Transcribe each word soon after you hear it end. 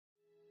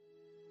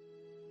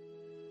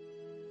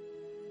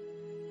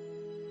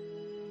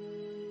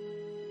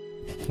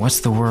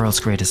What's the world's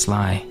greatest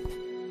lie?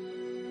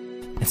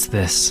 It's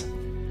this: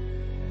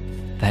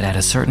 that at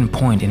a certain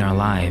point in our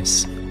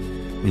lives,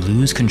 we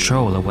lose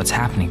control of what's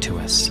happening to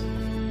us,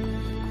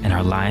 and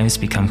our lives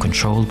become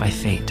controlled by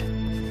fate.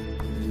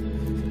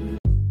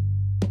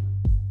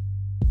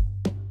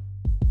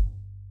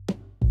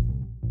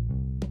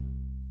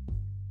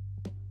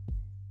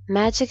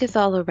 Magic is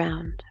all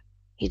around.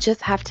 You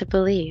just have to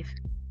believe.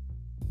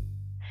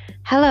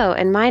 Hello,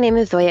 and my name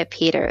is Zoya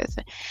Peters.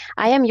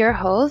 I am your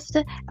host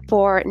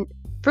for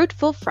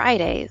Fruitful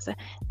Fridays.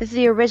 This is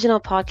the original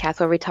podcast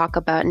where we talk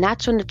about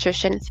natural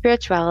nutrition,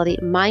 spirituality,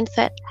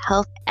 mindset,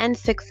 health, and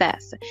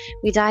success.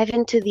 We dive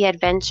into the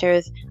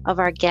adventures of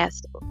our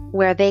guests,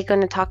 where they're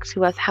going to talk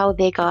to us how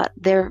they got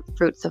their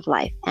fruits of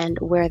life and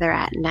where they're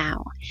at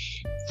now.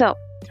 So,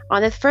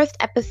 on this first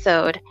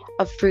episode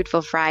of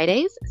Fruitful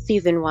Fridays,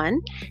 Season 1,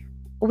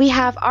 we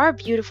have our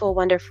beautiful,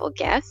 wonderful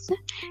guest.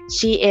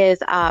 She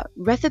is a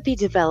recipe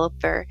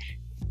developer,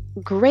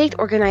 great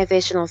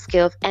organizational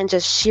skills, and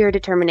just sheer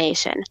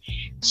determination.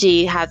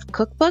 She has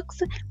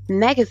cookbooks,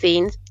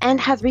 magazines,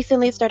 and has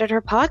recently started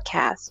her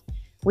podcast.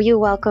 Will you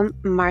welcome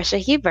Marcia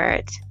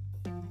Hebert?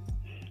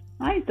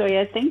 Hi,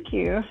 Zoya. Thank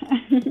you.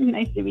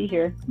 Nice to be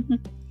here.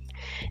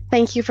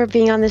 Thank you for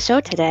being on the show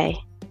today.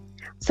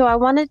 So I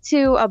wanted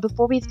to,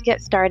 before we get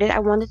started, I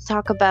wanted to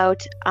talk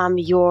about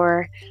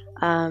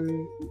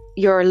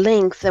your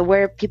links and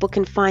where people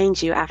can find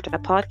you after the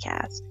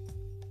podcast.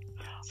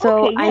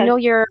 So Okay, yes. I know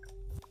you're.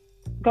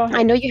 Go ahead.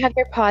 I know you have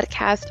your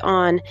podcast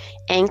on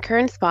Anchor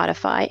and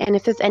Spotify, and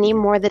if there's any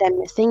more that I'm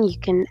missing, you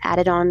can add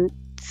it on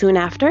soon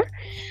after.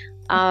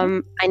 I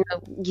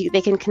know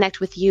they can connect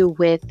with you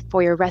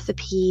for your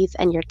recipes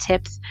and your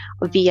tips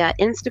via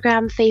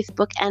Instagram,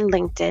 Facebook, and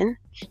LinkedIn.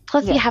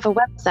 Plus, Yes. you have a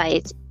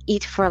website,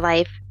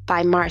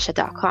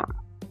 eatforlifebymarcia.com.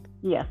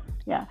 Yes,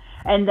 yeah.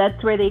 And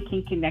that's where they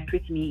can connect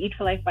with me. Eat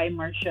for Life by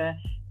Marcia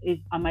is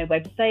on my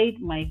website.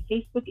 My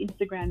Facebook,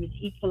 Instagram is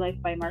Eat for Life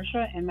by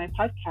Marcia, and my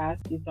podcast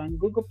is on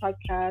Google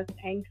Podcasts,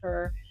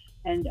 Anchor,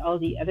 and all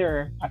the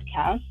other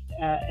podcasts.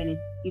 And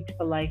it's Eat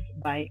for Life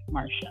by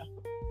Marcia.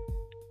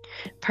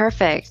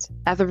 Perfect.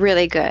 That's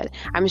really good.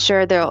 I'm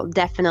sure they'll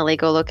definitely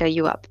go look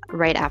you up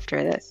right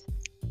after this.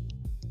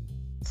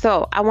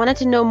 So I wanted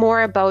to know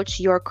more about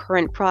your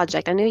current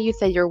project. I know you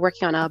said you're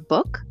working on a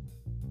book.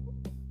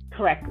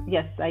 Correct.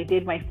 Yes, I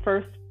did my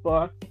first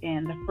book,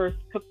 and the first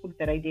cookbook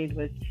that I did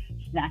was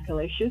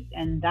Snackalicious,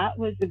 and that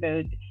was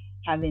about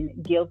having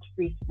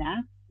guilt-free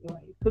snacks,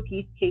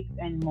 cookies, cakes,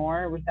 and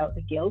more without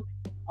the guilt.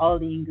 All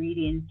the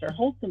ingredients are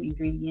wholesome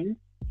ingredients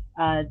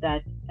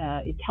that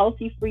it's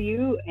healthy for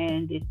you,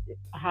 and it's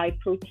high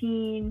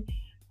protein,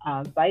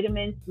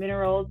 vitamins,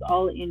 minerals,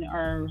 all in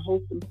our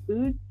wholesome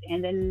foods.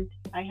 And then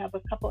I have a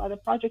couple other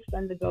projects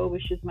on the go,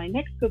 which is my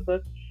next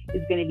cookbook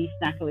is going to be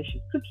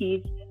Snackalicious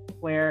Cookies,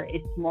 where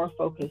it's more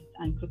focused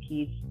on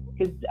cookies,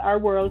 because our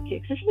world,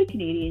 especially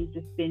Canadians,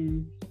 it's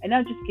been, and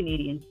not just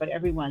Canadians, but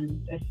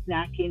everyone,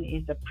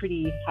 snacking is a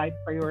pretty high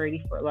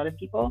priority for a lot of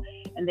people,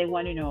 and they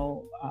want to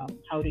know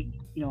how to,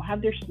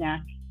 have their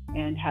snack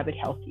and have it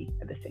healthy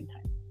at the same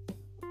time.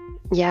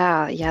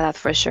 Yeah, that's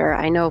for sure.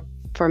 I know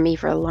for me,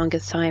 for the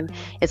longest time,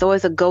 it's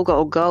always a go,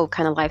 go, go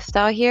kind of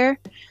lifestyle here.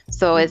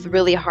 So it's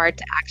really hard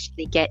to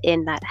actually get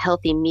in that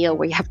healthy meal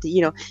where you have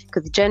to,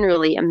 because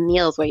generally a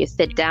meal is where you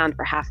sit down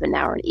for half an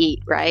hour and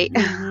eat, right?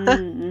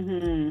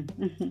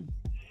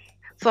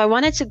 So I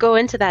wanted to go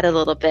into that a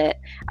little bit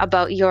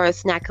about your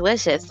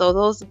Snackalicious. So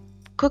those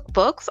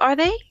cookbooks, are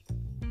they?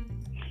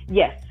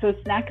 Yes, so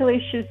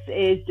Snackalicious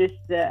is just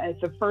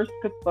it's the first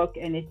cookbook,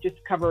 and it just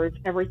covers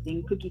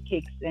everything, cookie,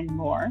 cakes, and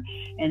more.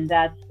 And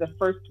that's the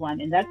first one,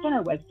 and that's on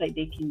our website.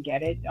 They can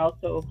get it.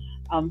 Also,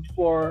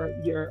 for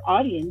your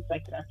audience, I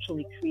could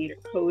actually create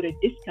a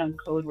discount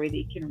code where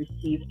they can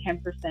receive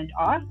 10%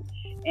 off,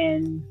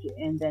 and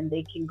then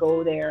they can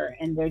go there,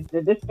 and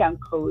the discount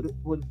code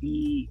would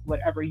be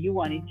whatever you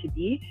want it to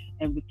be,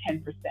 and with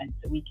 10%.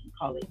 So we can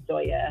call it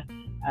Zoya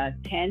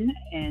 10,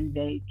 and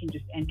they can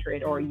just enter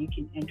it, or you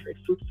can enter it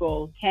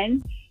Fruitful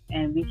 10,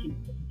 and we can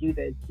do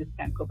the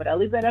discount code. But I'll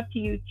leave that up to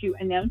you to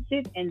announce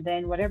it, and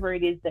then whatever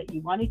it is that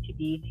you want it to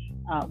be,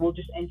 we'll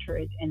just enter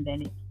it, and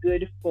then it's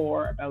good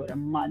for about a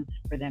month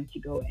for them to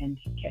go and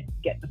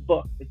get the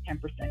book with 10%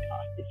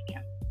 off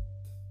discount.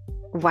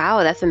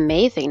 Wow, that's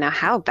amazing. Now,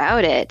 how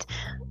about it?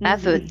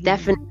 That's a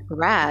definite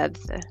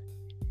grabs.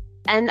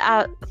 And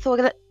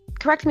so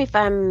correct me if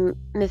I'm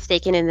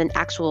mistaken in the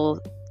actual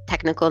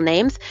technical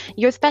names.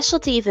 Your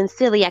specialty is in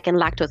celiac and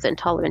lactose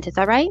intolerant, is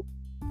that right?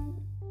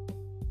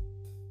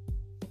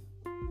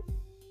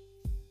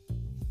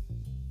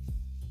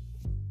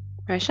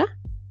 Marcia?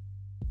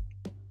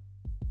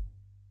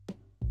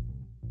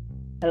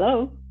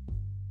 Hello?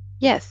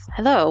 Yes.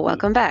 Hello.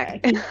 Welcome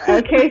back.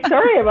 Okay,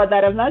 sorry about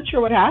that. I'm not sure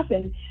what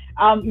happened.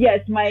 Yes,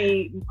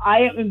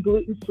 I am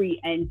gluten-free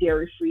and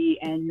dairy-free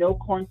and no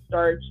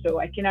cornstarch, so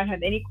I cannot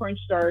have any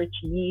cornstarch,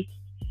 yeast,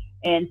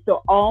 And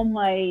so all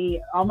my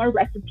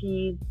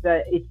recipes,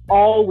 it's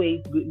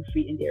always gluten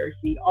free and dairy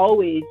free,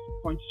 always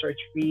cornstarch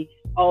free,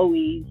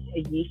 always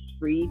yeast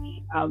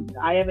free.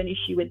 I have an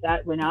issue with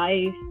that.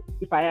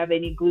 If I have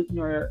any gluten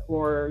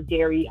or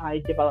dairy, I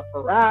develop a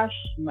rash.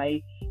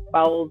 My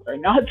bowels are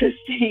not the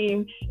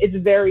same. It's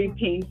very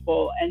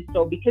painful. And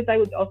so because I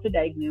was also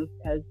diagnosed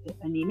as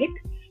anemic,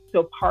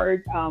 so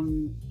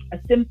a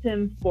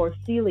symptom for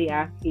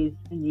celiac is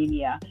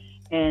anemia,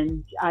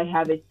 and I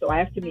have it. So I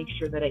have to make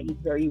sure that I eat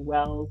very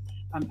well.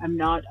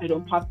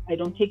 I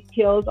don't take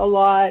pills a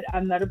lot.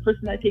 I'm not a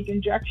person that takes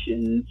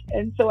injections.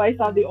 And so I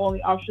thought the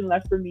only option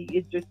left for me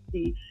is just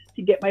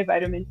to get my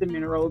vitamins and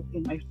minerals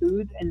in my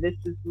foods. And this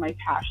is my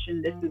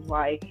passion. This is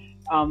why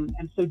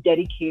I'm so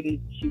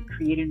dedicated to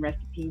creating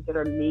recipes that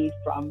are made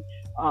from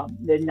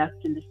the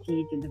nuts and the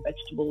seeds and the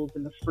vegetables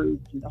and the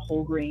fruits and the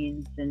whole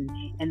grains. And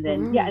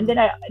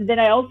then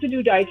I also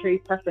do dietary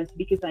preference,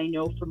 because I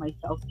know for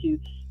myself too,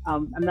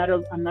 I'm not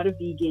a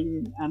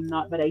vegan,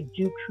 but I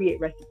do create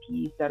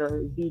recipes that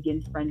are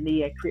vegan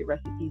friendly. I create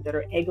recipes that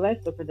are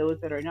eggless. So for those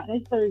that are not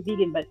necessarily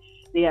vegan, but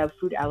they have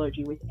food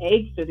allergy with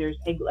eggs, so there's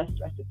eggless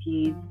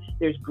recipes,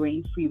 there's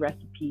grain-free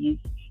recipes,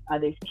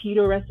 there's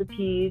keto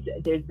recipes,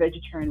 there's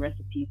vegetarian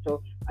recipes.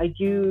 So I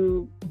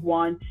do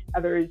want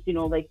others,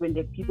 like when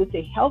people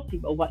say healthy,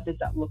 well, what does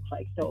that look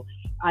like? So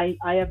I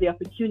have the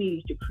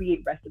opportunity to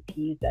create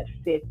recipes that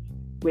fit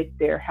with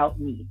their health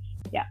needs.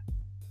 Yeah.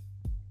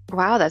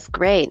 Wow, that's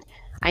great.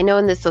 I know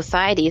in this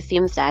society, it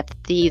seems that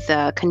these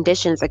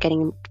conditions are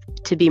getting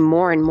to be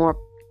more and more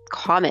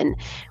common,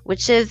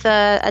 which is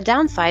a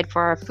downside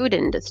for our food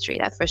industry,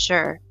 that's for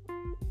sure.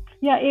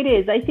 Yeah, it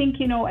is. I think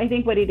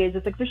what it is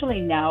especially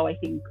now, I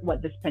think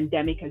what this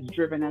pandemic has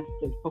driven us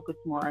to focus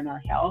more on our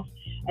health.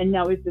 And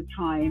now is the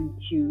time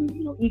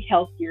to, eat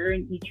healthier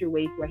and eat your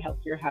way to a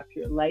healthier,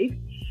 happier life.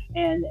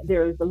 And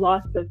there's a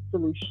lot of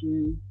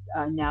solutions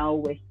now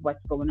with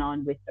what's going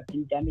on with the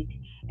pandemic.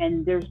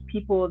 And there's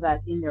people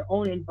that in their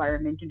own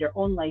environment, in their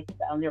own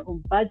lifestyle, in their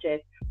own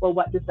budget, well,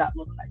 what does that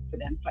look like for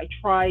them? So I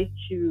try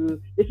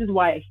this is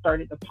why I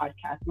started the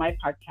podcast. My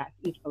podcast,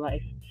 Eat for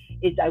Life,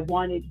 is I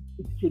wanted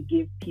to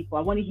give people,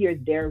 I want to hear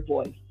their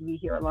voice. We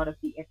hear a lot of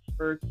the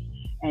experts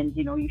and,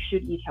 you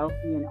should eat healthy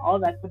and all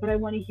that stuff, but I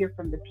want to hear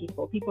from the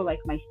people like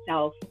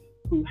myself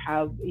who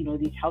have,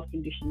 these health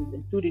conditions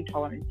and food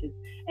intolerances,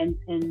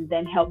 and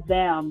then help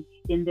them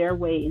in their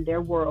way, in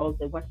their world,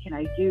 and what can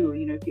I do?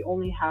 If you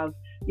only have,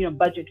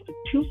 budget for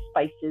 2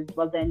 spices,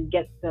 well, then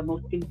get the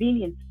most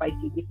convenient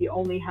spices. If you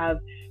only have,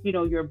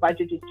 your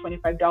budget is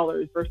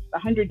 $25 versus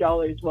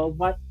 $100, well,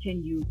 what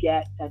can you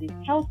get that is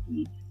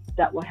healthy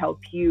that will help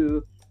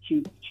you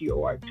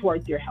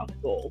towards your health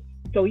goals?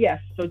 So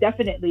yes, so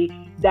definitely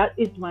that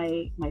is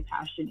my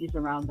passion is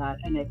around that.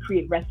 And I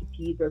create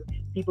recipes, or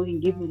people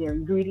can give me their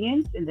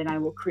ingredients, and then I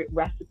will create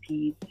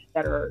recipes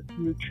that are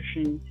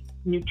nutrient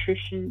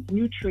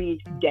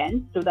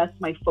dense. So that's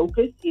my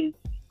focus, is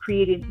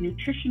creating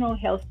nutritional,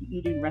 healthy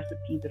eating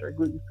recipes that are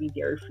gluten-free,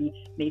 dairy-free,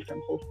 made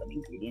from wholesome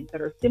ingredients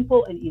that are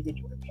simple and easy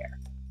to prepare.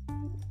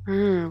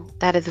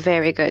 That is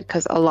very good,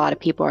 because a lot of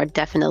people are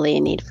definitely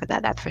in need for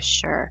that. That's for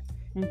sure.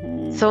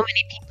 Mm-hmm. So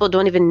many people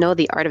don't even know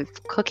the art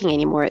of cooking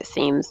anymore, it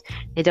seems.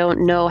 They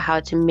don't know how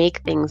to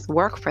make things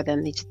work for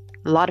them.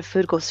 A lot of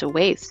food goes to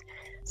waste.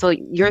 So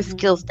your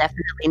skills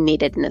definitely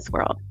needed in this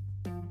world.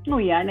 Oh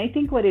yeah, and I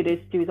think what it is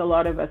too is a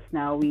lot of us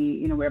now,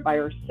 we're by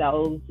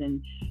ourselves,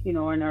 and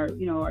and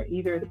are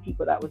either the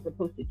people that were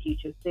supposed to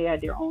teach us, they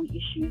had their own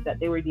issues that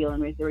they were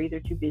dealing with. They're either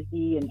too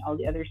busy and all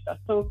the other stuff.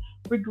 So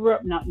we grew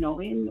up not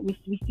knowing.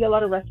 We see a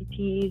lot of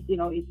recipes. We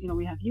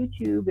have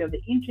YouTube, we have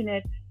the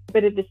internet,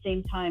 but at the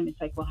same time, it's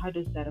like, well, how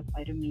does that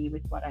apply to me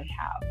with what I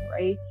have,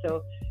 right?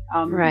 So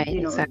right,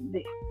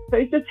 exactly. So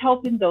it's just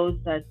helping those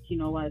that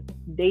what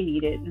they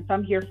need it, and so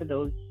I'm here for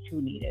those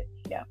who need it.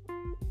 Yeah.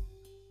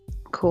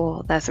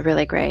 Cool. That's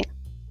really great.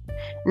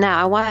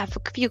 Now, I want to have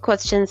a few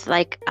questions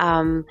like,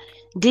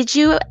 did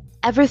you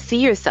ever see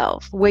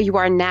yourself where you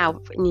are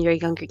now in your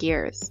younger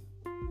years?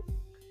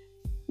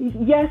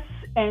 Yes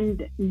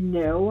and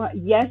no.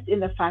 Yes, in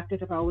the fact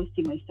that I've always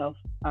seen myself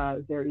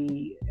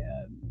very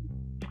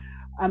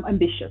I'm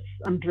ambitious.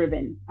 I'm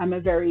driven. I'm a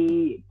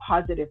very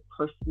positive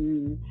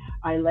person.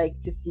 I like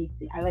to see,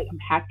 I'm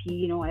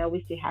happy. I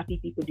always say happy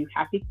people do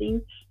happy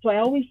things. So I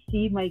always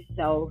see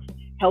myself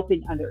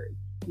helping others.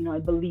 I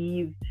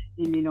believe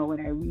in, when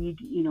I read,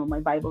 my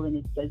Bible, and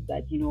it says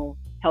that,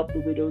 help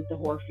the widows, the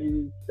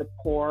orphans, the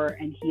poor,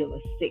 and heal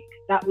the sick.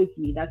 That was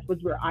me. That was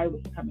where I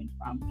was coming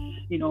from.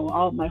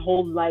 All my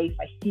whole life,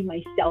 I see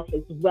myself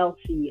as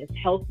wealthy, as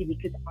healthy,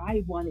 because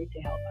I wanted to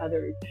help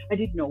others. I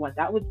didn't know what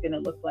that was going to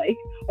look like.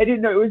 I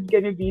didn't know it was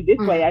going to be this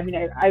way. I mean,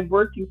 I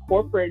worked in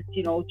corporate,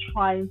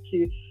 trying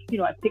to,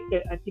 I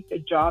picked a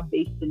job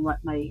based on what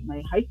my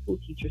high school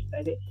teacher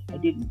said.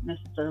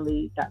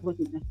 That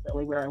wasn't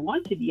necessarily where I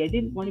wanted to be. I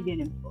didn't want to be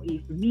an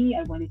employee. For me,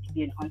 I wanted to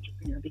be an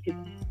entrepreneur, because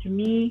to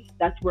me,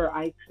 that's where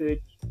I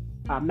could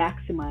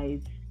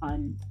maximize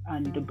on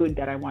the good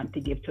that I want to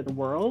give to the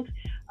world.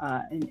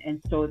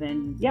 And so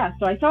then,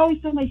 so I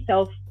always saw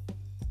myself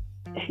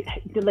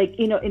like,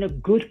 you know, in a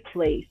good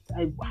place.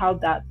 How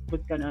that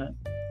was gonna,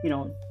 you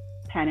know,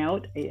 pan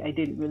out, I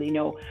didn't really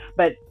know.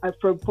 But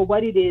for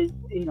what it is,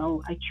 you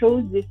know, I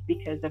chose this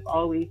because I've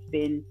always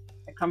been.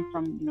 I come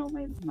from, you know,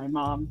 my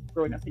mom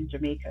growing up in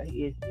Jamaica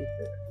is a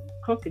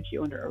cook, and she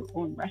owned her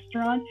own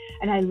restaurant,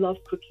 and I love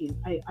cooking.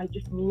 I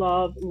just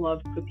love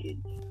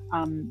cooking.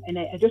 And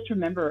I just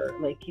remember,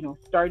 like, you know,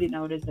 starting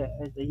out as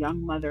a young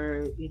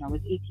mother. You know, I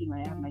was 18 when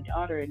I had my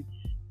daughter,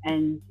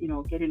 and you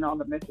know, getting all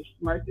the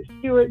Martha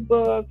Stewart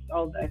books,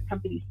 all the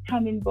companies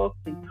coming books,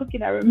 and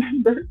cooking. I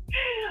remember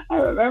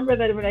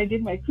that when I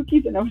did my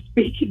cookies and I was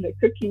baking the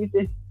cookies,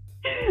 and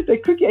the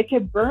cookie, I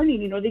kept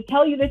burning. You know, they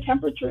tell you the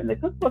temperature in the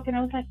cookbook, and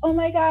I was like, oh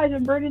my gosh,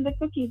 I'm burning the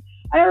cookies.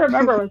 I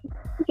remember I was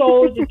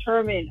so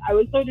determined. I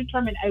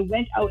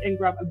went out and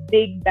grabbed a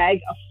big bag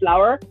of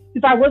flour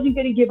because I wasn't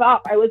going to give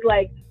up. I was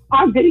like,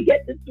 I'm going to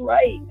get this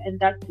right. And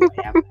that's who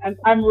I am.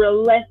 I'm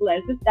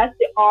relentless. That's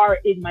the R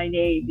in my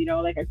name. You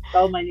know, like I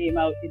spell my name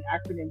out in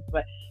acronyms,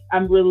 but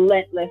I'm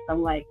relentless.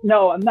 I'm like,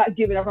 no, I'm not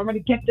giving up. I'm going to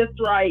get this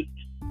right.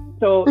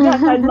 So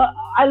yes, I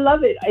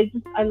love it.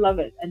 I love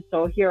it. And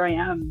so here I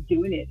am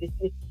doing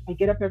it. I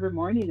get up every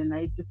morning and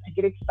I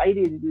get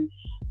excited, and,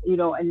 you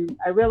know, and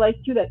I realize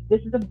too that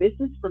this is a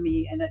business for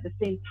me. And at the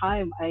same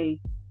time, I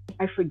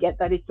forget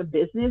that it's a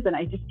business, and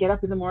I just get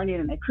up in the morning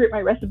and I create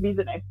my recipes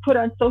and I put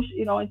on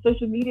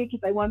social media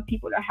because I want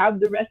people to have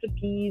the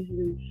recipes.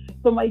 And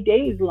so my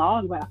day is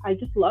long, but I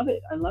just love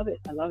it. I love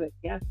it.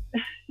 Yes.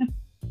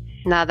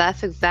 Now,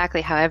 that's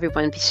exactly how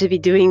everyone should be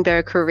doing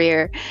their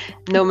career.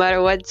 No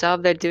matter what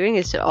job they're doing,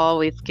 it should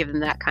always give them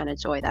that kind of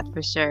joy, that's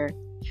for sure.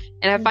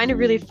 And I find it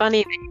really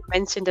funny that you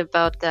mentioned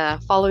about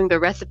following the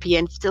recipe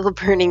and still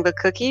burning the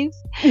cookies.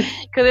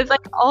 Because it's like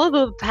all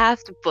those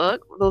past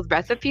books, those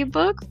recipe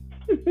books,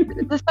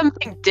 there's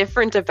something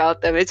different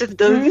about them. It just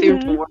doesn't seem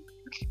to work.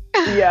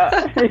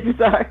 Yeah,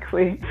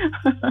 exactly.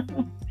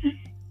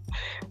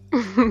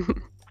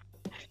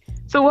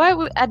 So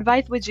what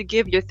advice would you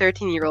give your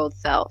 13-year-old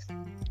self?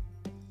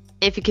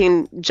 If you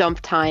can jump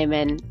time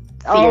and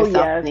see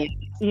yourself. Yes.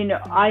 You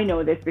know, I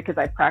know this because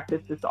I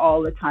practice this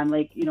all the time.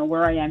 Like, you know,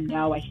 where I am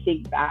now, I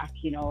think back,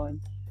 you know,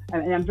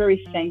 and I'm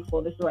very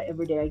thankful. This is why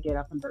every day I get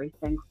up, I'm very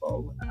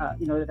thankful,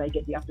 you know, that I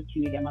get the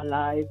opportunity. I'm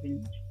alive,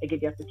 and I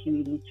get the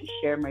opportunity to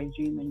share my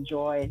dream and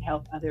joy and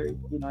help others,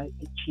 you know,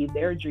 achieve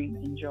their dream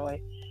and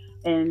joy.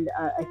 And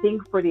I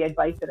think for the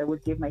advice that I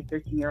would give my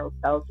 13-year-old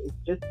self is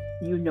just,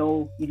 you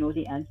know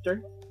the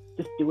answer.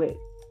 Just do it.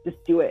 Just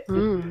do it.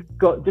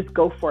 Just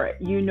go for it.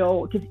 You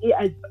know, because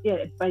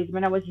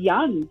when I was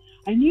young,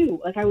 I knew,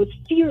 like, I was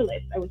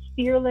fearless.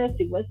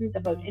 It wasn't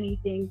about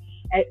anything.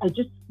 I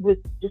just was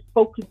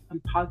focused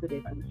on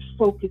positive. I was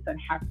focused on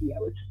happy. I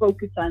was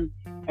focused on,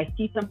 I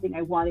see something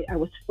I wanted. I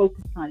was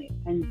focused on it.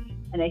 And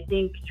I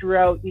think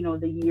throughout, you know,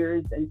 the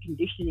years and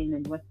conditioning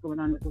and what's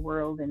going on with the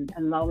world, and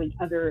allowing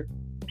other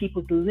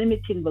people's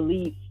limiting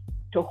beliefs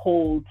to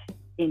hold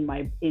in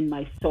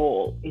my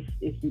soul,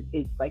 is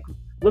like,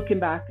 looking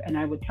back, and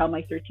I would tell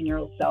my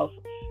 13-year-old self,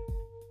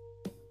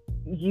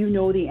 you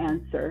know the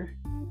answer.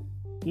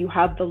 You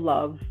have the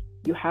love.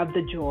 You have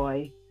the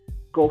joy.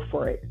 Go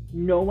for it.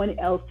 No one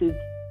else is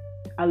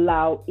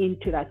allowed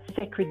into that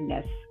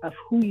sacredness of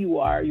who you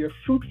are, your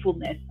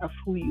fruitfulness of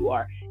who you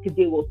are, because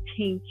they will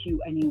taint you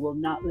and you will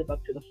not live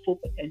up to the full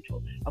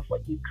potential of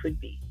what you could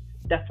be.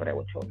 That's what I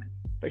would tell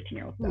my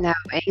 13-year-old self. Now,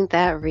 ain't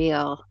that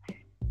real?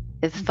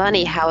 It's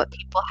funny how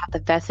people have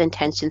the best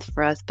intentions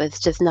for us, but it's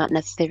just not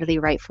necessarily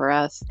right for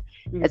us.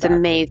 Exactly. It's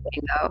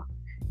amazing, though.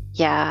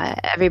 Yeah,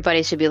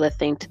 everybody should be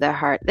listening to their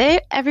heart.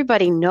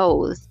 Everybody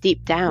knows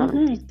deep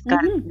down. It's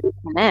got to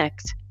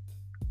connect.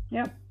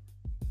 Yep.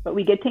 But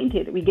we get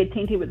tainted. We get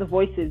tainted with the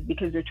voices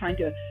because they're trying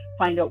to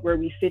find out where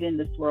we fit in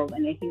this world.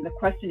 And I think the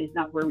question is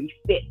not where we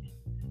fit.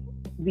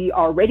 We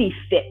already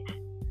fit.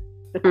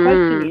 The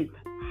question is,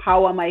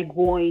 how am I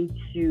going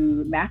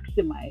to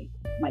maximize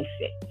my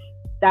fit?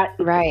 That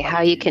is right.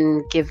 How you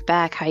can give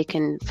back, how you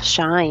can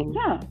shine.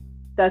 Yeah,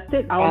 that's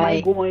it. How am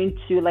I going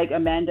to, like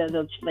Amanda,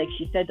 like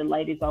she said, the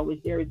light is always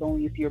there. It's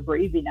only if you're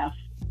brave enough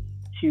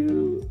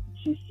to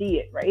see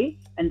it, right?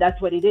 And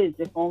that's what it is.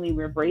 If only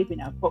we're brave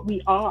enough. But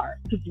we are,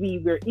 because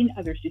we're in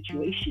other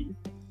situations.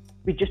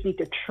 We just need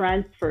to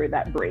transfer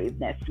that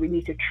braveness. We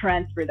need to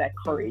transfer that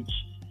courage.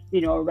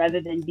 You know,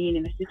 rather than being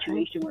in a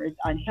situation where it's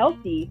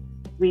unhealthy,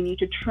 we need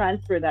to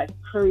transfer that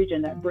courage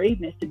and that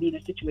braveness to be in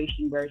a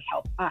situation where it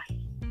helps us.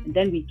 And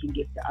then we can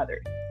give to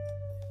others.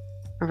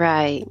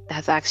 Right.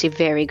 That's actually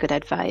very good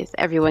advice.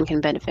 Everyone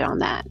can benefit on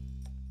that.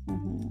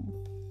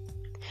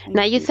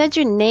 Now, you said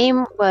your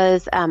name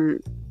was,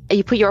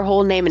 you put your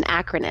whole name in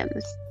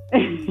acronyms.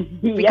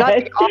 We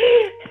got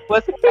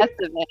what's the rest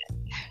of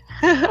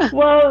it?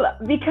 Well,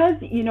 because,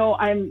 you know,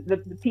 the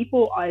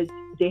people,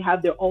 they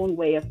have their own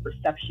way of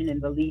perception and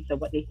beliefs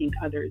of what they think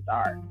others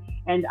are.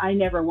 And I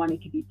never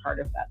wanted to be part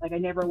of that. Like, I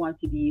never wanted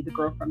to be the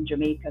girl from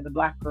Jamaica, the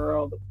black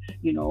girl, the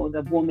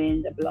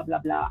woman, the blah, blah,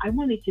 blah. I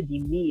wanted to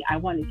be me. I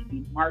wanted to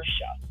be Marsha.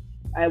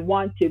 I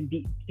want to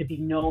be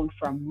known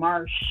from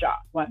Marsha,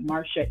 what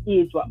Marsha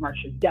is, what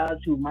Marsha does,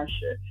 who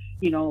Marsha,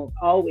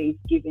 always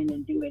giving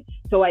and doing.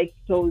 So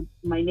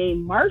my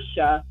name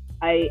Marsha,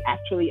 I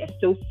actually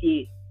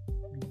associate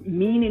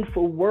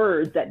meaningful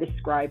words that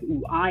describe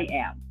who I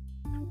am.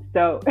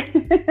 So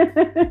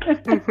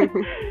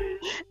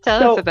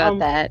tell us about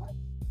that.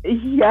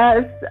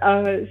 Yes.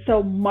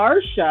 So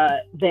Marsha,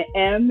 the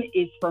M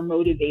is for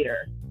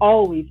motivator.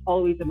 Always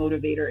a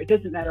motivator. It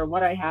doesn't matter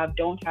what I have,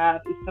 don't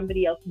have. If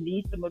somebody else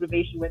needs the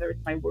motivation, whether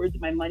it's my words,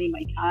 my money,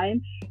 my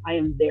time, I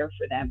am there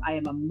for them. I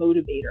am a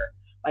motivator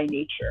by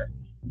nature.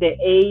 The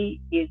A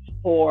is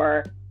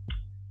for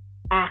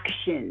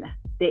action.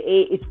 The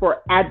A is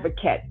for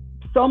advocate.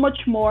 So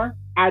much more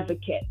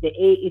advocate. The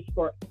A is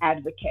for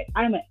advocate.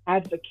 I'm an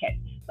advocate.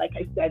 Like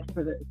I said,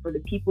 for the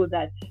people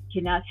that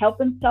cannot help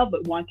themselves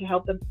but want to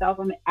help themselves,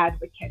 I'm an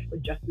advocate for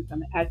justice.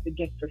 I'm an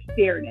advocate for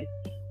fairness.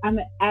 I'm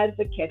an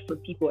advocate for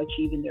people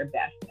achieving their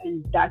best,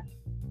 and that's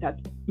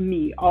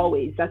me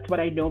always. That's what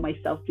I know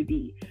myself to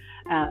be.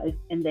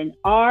 And then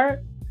R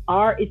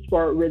is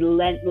for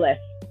relentless.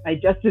 I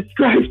just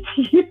described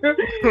to you.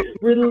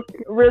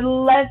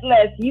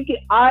 Relentless.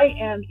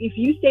 If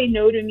you say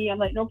no to me, I'm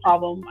like, no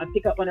problem. I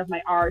pick up one of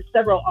my R's,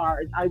 several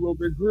R's. I will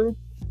regroup,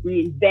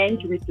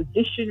 reinvent,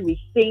 reposition,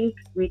 rethink,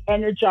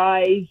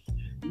 re-energize,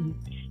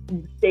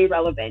 stay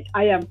relevant.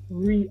 I am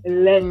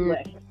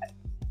relentless.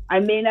 I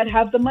may not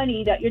have the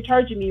money that you're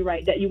charging me,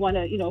 right, that you want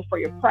to, for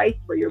your price,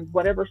 for your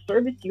whatever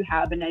service you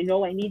have. And I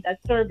know I need that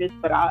service,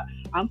 but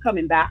I'm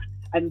coming back.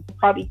 I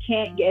probably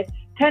can't get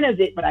 10 of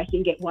it, but I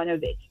can get one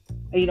of it.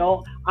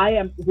 I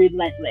am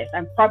relentless.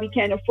 I probably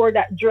can't afford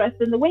that dress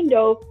in the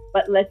window,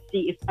 but let's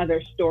see if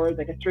other stores,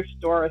 like a thrift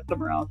store or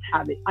somewhere else,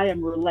 have it. I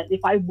am relentless.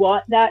 If I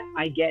want that,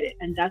 I get it.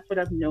 And that's what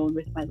I've known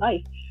with my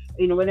life.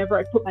 Whenever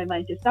I put my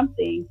mind to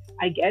something,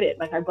 I get it.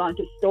 Like I've gone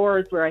to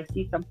stores where I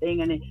see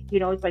something and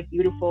it's like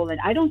beautiful, and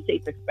I don't say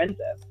it's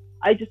expensive.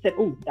 I just said,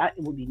 oh, that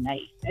would be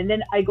nice. And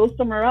then I go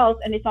somewhere else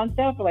and it's on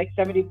sale for like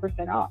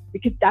 70% off,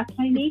 because that's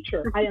my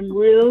nature. I am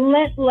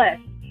relentless.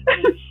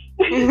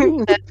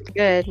 That's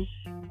good.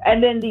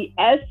 And then the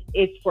S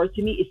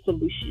to me is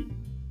solution.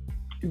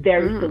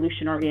 Very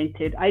solution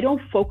oriented. I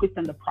don't focus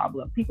on the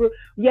problem. People,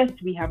 yes,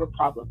 we have a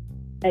problem.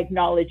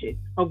 Acknowledge it,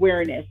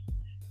 awareness.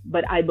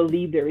 But I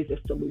believe there is a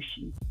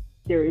solution.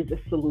 There is a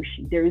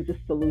solution. There is a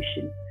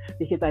solution,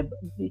 because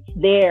it's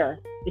there.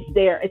 It's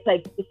there. It's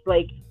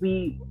like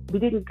we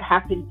didn't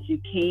happen to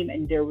came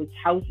and there was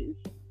houses.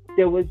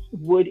 There was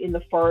wood in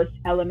the forest,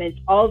 elements,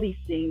 all these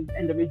things,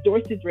 and the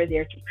resources were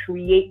there to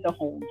create the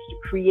homes,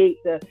 to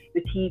create the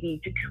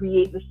TV, to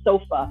create the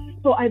sofa.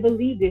 So I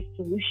believe there's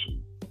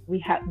solutions.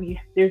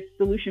 There's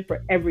solution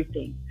for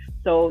everything.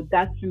 So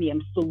that's for me.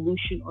 I'm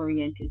solution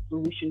oriented,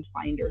 solution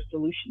finder,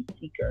 solution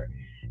seeker.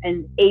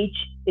 And H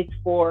is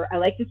for, I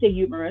like to say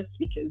humorous,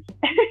 because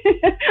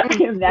I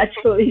am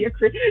naturally a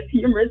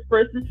humorous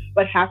person,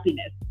 but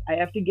happiness. I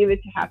have to give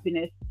it to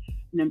happiness.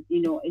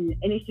 In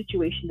any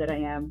situation that I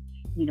am,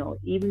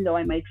 even though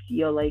I might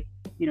feel like,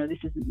 this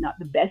is not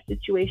the best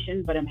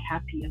situation, but I'm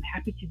happy. I'm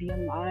happy to be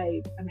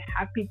alive. I'm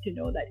happy to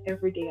know that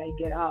every day I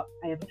get up,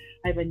 I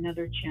have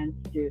another chance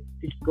to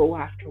go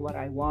after what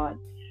I want.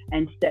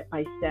 And step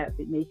by step,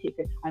 it may take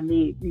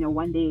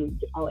one day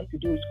all I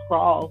could do is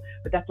crawl,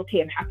 but that's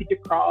okay. I'm happy to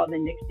crawl. And the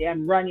next day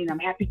I'm running. I'm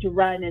happy to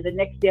run. And the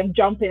next day I'm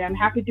jumping. I'm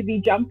happy to be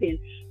jumping.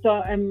 So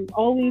I'm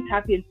always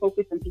happy and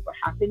focused on people's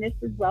happiness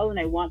as well. And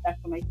I want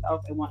that for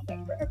myself. I want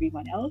that for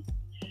everyone else.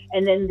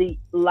 And then the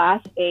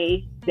last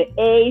A, the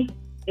A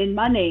in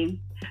my name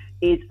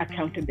is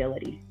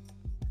accountability.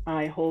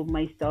 I hold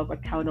myself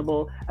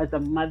accountable as a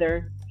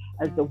mother,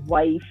 as a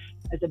wife,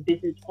 as a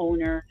business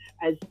owner,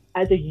 as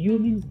a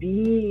human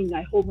being.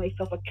 I hold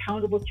myself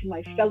accountable to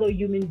my fellow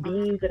human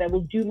beings, that I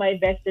will do my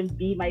best and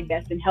be my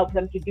best and help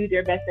them to do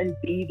their best and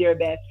be their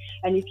best.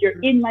 And if you're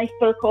in my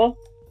circle,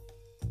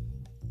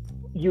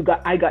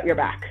 I got your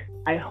back.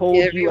 I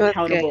hold you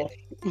accountable.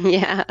 Good.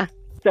 Yeah.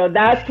 So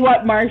that's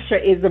what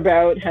Marsha is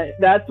about.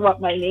 That's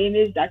what my name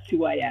is. That's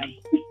who I am.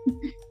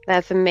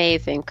 That's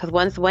amazing, because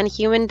once one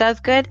human does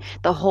good,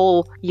 the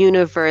whole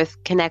universe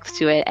connects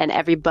to it, and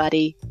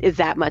everybody is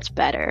that much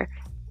better.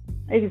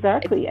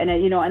 Exactly. And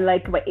and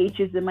like what H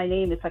is in my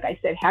name, it's like I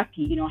said,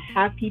 happy.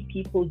 Happy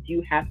people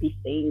do happy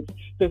things.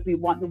 So if we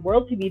want the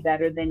world to be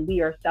better, then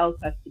we ourselves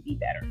have to be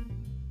better.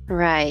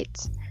 Right.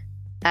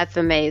 That's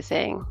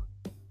amazing.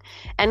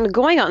 And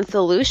going on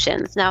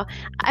solutions, now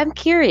I'm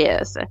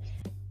curious.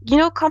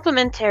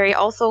 Complementary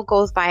also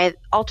goes by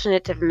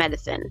alternative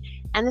medicine,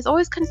 and is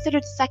always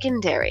considered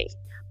secondary.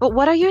 But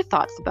what are your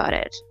thoughts about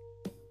it?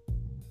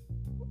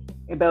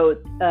 About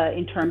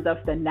in terms of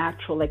the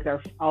natural, like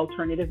their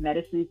alternative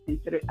medicine is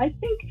considered, I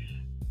think,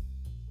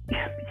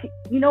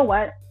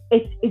 what?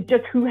 It's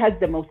just who has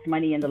the most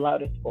money and the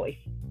loudest voice.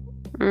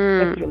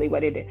 That's really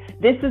what it is.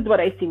 This is what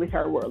I see with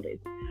our world is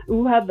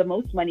who have the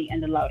most money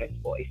and the loudest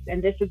voice.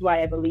 And this is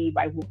why I believe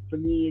for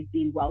me is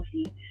being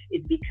wealthy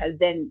is because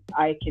then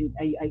I can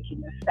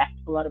affect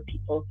a lot of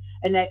people.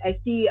 And I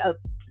see,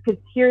 because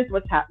here's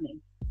what's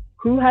happening.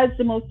 who has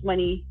the most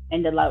money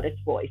and the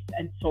loudest voice.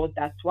 And so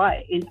that's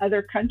why in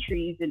other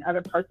countries, in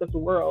other parts of the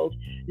world,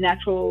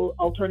 natural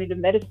alternative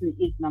medicine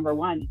is number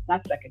one. It's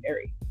not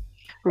secondary.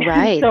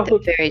 Right. So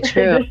That's very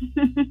true.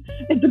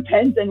 it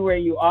depends on where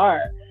you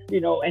are,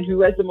 and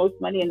who has the most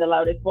money and the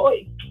loudest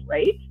voice,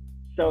 right?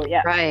 So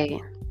yeah. Right.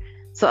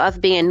 So us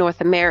being in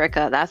North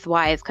America, that's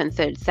why it's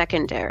considered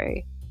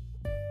secondary.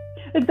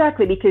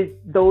 Exactly, because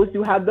those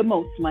who have the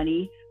most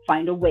money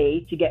find a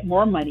way to get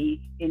more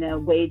money in a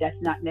way that's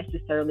not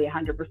necessarily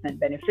 100%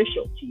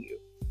 beneficial to you,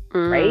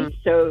 right?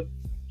 So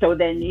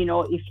then,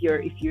 if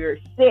you're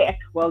sick,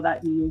 well,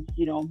 that means,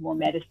 more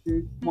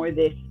medicine, more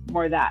this,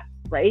 more that,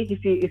 right?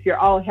 If you're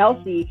all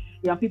healthy,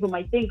 people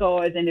might think, oh,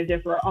 then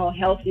if we're all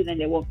healthy, then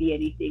there won't be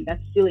anything.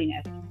 That's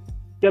silliness.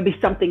 There'll be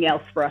something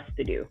else for us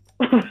to do.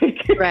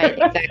 Right,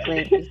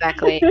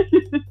 exactly.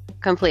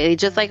 Completely.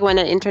 Just like when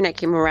the internet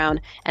came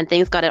around and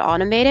things got it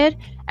automated,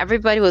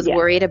 everybody was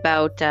worried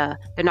about there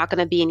not going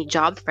to be any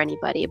jobs for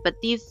anybody. But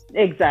these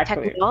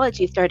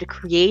technologies started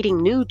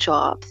creating new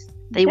jobs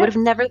they would have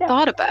never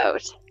thought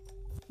about.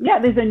 Yeah,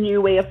 there's a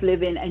new way of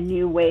living, a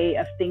new way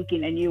of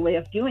thinking, a new way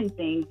of doing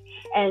things.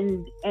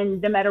 And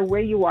no matter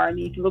where you are,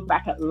 if you look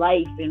back at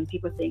life and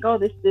people think, oh,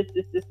 this is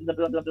blah,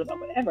 blah, blah, blah, blah,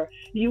 whatever,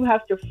 you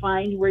have to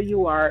find where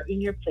you are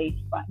in your place,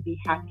 but be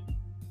happy.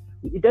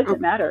 It doesn't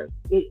matter.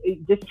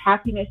 Just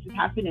happiness is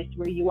happiness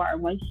where you are.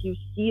 And once you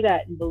see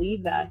that and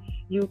believe that,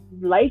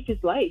 life is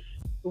life,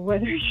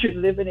 whether you're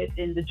living it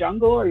in the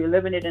jungle or you're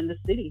living it in the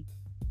city.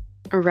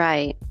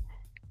 Right.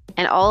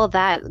 And all of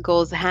that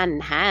goes hand in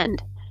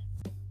hand.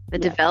 The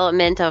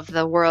development of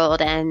the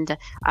world and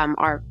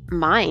our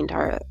mind,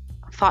 our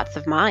thoughts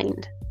of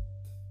mind.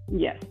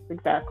 Yes,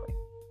 exactly.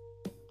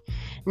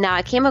 Now,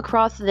 I came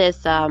across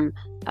this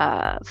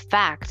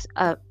fact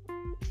a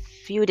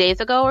few days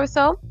ago or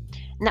so.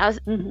 Now,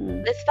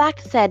 this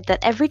fact said that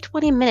every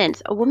 20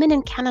 minutes, a woman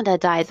in Canada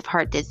dies of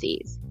heart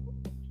disease.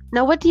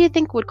 Now, what do you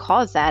think would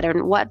cause that,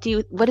 and what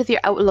is your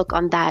outlook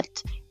on that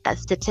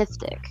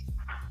statistic?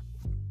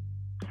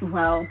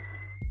 Well,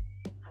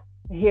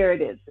 here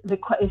it is. There's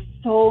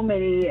so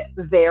many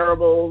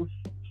variables,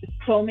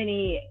 so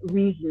many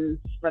reasons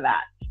for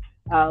that.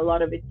 A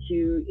lot of it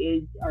too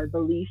is our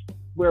beliefs,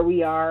 where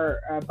we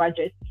are, our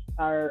budgets,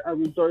 our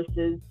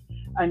resources.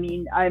 I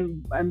mean,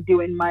 I'm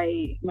doing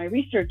my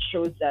research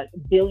shows that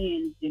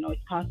billions,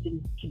 it's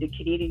costing the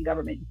Canadian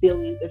government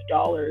billions of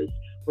dollars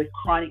with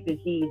chronic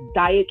disease,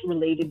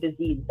 diet-related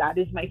disease. That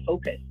is my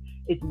focus.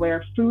 It's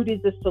where food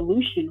is the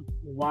solution.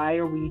 Why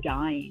are we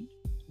dying?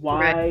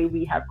 Why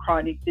we have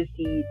chronic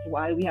disease,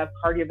 why we have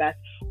cardiovascular,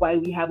 why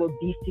we have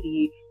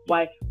obesity,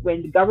 why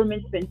when the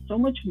government spends so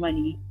much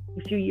money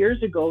a few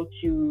years ago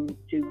to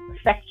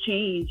affect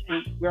change,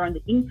 and we're on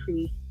the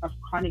increase of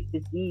chronic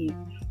disease.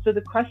 So the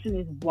question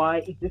is, why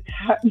is this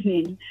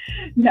happening?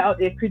 Now,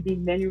 there could be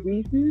many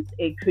reasons.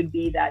 It could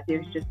be that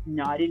there's just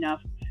not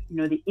enough,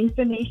 the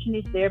information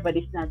is there, but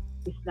it's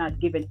not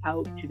given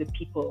out to the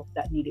people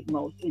that need it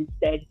most.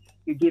 Instead,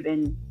 you're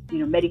given,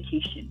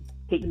 medication.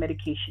 Take the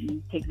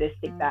medication, take this,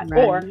 take that.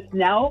 Right. Or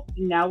now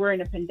we're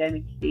in a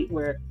pandemic state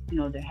where,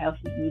 the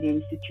healthy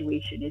eating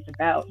situation is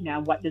about. Now,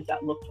 what does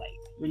that look like?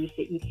 When you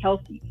say eat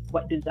healthy,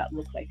 what does that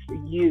look like for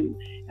you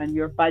and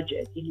your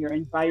budget, in your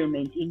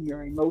environment, in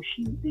your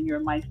emotions, in your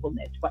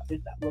mindfulness? What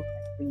does that look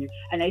like for you?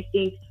 And I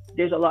think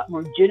there's a lot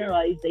more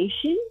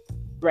generalization,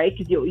 right?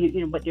 Because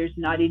but there's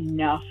not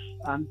enough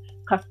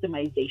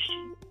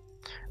customization.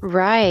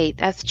 Right,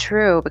 that's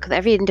true, because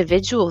every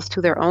individual is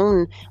to their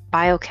own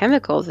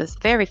biochemicals. It's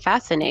very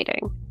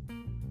fascinating.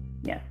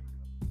 Yes.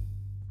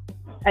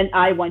 And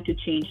I want to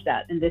change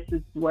that. And this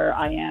is where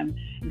I am.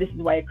 This is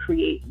why I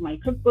create my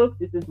cookbook.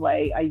 This is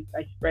why I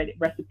spread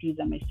recipes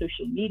on my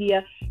social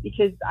media,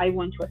 because I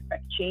want to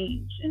affect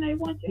change and I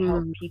want to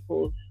help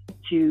people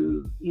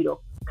to,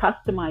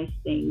 customize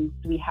things.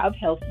 We have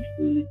healthy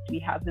foods. We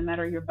have, no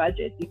matter your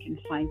budget, you can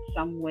find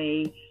some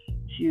way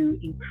to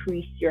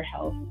increase your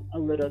health a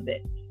little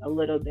bit.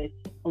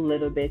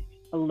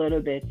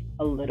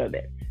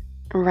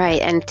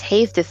 Right. And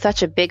taste is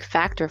such a big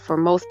factor for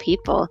most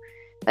people.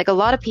 Like a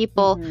lot of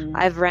people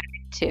I've ran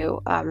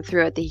into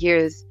throughout the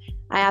years,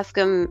 I ask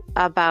them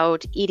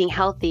about eating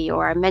healthy,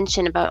 or I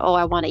mention about,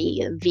 I want to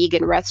eat a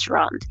vegan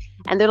restaurant.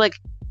 And they're like,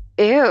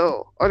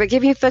 ew, or they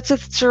give me such a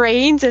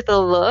strange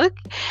little look.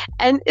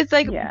 And it's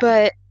like,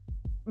 but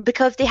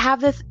because they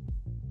have this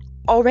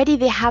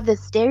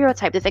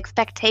stereotype, this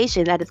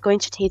expectation that it's going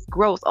to taste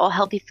gross. All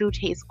healthy food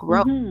tastes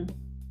gross.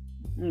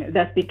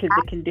 That's because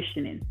of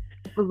conditioning.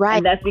 Right.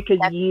 And that's because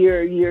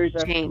years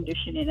of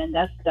conditioning, and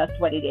that's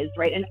what it is,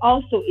 right? And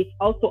also, it's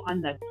also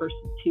on that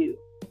person too,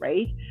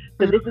 right?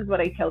 So this is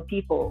what I tell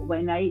people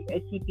when I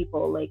see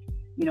people like,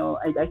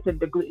 I said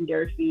the gluten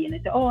dairy free, and I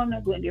say, I'm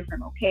not gluten dairy free,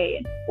 I'm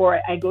okay.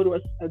 Or I go to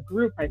a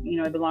group, I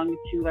belong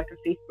to like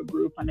a Facebook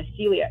group, on a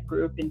celiac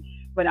group, and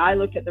when I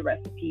look at the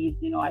recipes,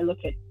 I look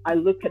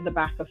at the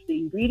back of the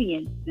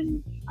ingredients,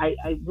 and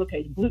I look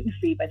at gluten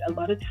free, but a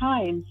lot of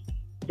times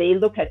they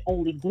look at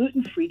only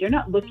gluten free. They're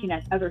not looking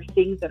at other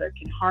things that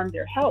can harm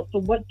their health.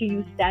 So what do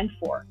you stand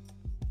for?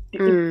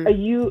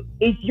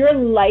 Is your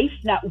life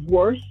not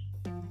worth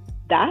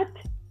that?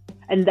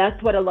 And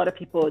that's what a lot of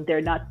people,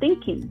 they're not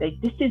thinking.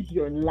 Like, this is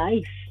your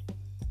life.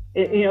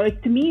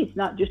 To me, it's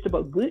not just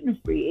about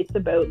gluten-free. It's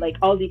about like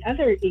all the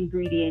other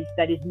ingredients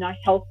that is not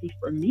healthy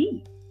for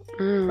me.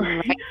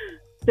 Right?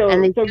 So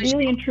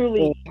really and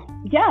truly,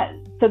 yeah.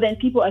 So then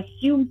people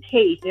assume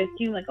taste. They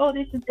assume like, oh,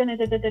 this is gonna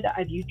da da da da.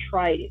 Have you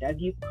tried it? Have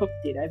you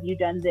cooked it? Have you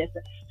done this?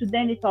 So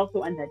then it's also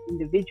on that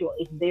individual.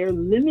 It's their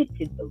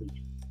limited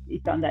beliefs.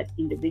 It's on that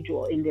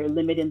individual in their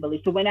limited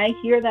beliefs. So when I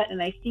hear that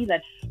and I see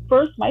that,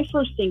 my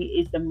first thing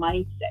is the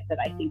mindset that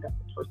I think of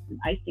the person.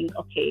 I think,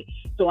 okay,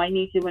 so I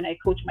need to, when I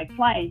coach my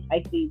clients,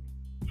 I think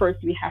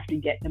first we have to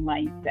get the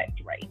mindset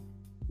right.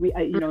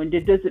 And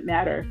it doesn't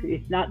matter.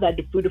 It's not that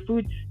the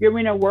food, you're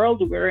in a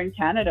world, we're in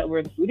Canada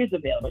where the food is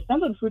available.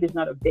 Some of the food is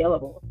not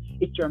available.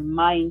 It's your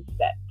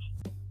mindset.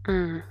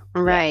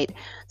 Right. Yeah.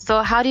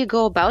 So how do you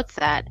go about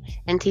that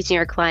and teaching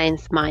your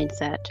clients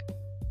mindset?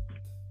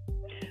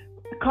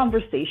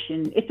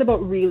 Conversation. It's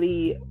about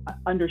really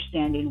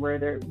understanding where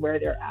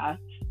they're at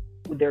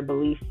with their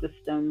belief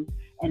system,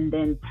 and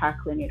then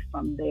tackling it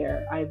from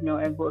there. I've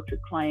worked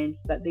with clients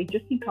that they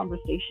just need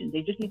conversation.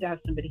 They just need to have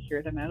somebody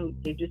hear them out.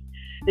 They just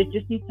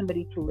need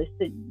somebody to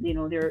listen.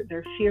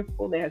 They're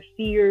fearful. They have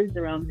fears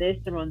around this,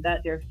 around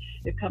that. They're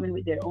coming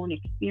with their own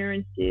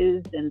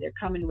experiences, and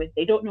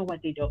they don't know what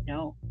they don't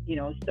know.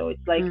 So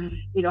it's like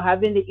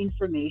having the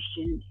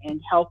information and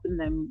helping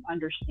them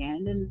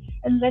understand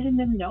and letting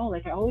them know.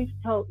 Like I always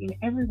tell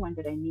everyone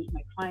that I meet,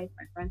 my clients,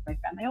 my friends, my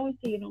family, I always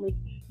say, like,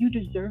 you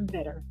deserve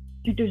better.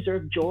 You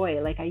deserve joy.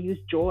 Like I use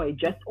joy,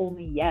 just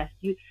only yes.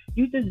 You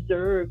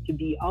deserve to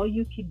be all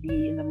you could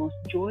be in the most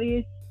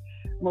joyous,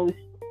 most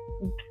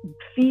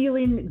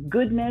feeling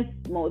goodness,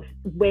 most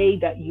way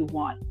that you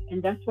want.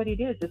 And that's what it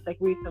is. It's like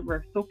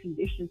we're so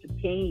conditioned to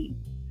pain.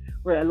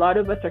 Where a lot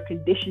of us are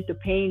conditioned to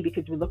pain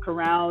because we look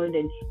around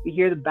and we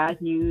hear the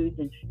bad news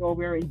and, oh,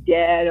 we're in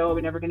debt, oh,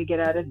 we're never going to get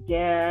out of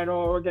debt,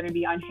 or we're going to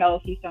be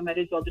unhealthy, so I might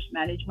as well just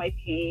manage my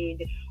pain.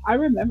 I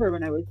remember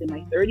when I was in my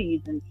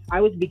 30s and I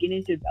was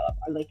beginning to develop,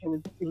 like I was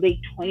late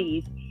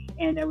 20s,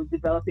 and I was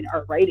developing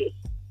arthritis.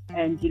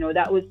 And,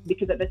 that was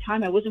because at the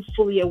time I wasn't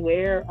fully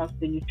aware of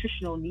the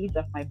nutritional needs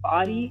of my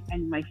body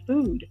and my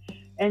food.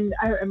 And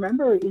I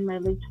remember in my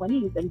late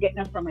 20s, I'm getting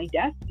up from my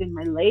desk and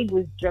my leg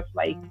was just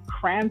like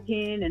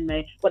cramping, and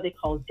my what they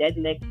call dead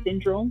leg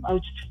syndrome. I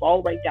would just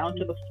fall right down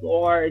to the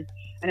floor.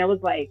 And I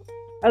was like,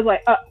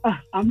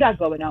 I'm not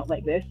going out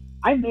like this.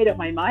 I made up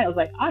my mind. I was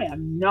like, I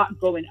am not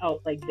going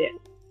out like this.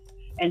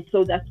 And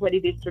so that's what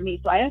it is for me.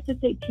 So I have to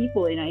say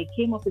people, and I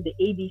came up with the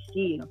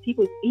ABC,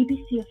 people,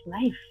 ABC of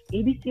life,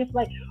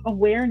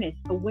 awareness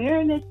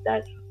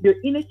that you're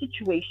in a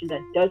situation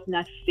that does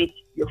not fit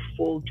your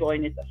full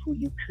joyness of who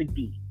you could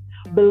be.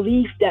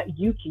 Belief that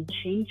you can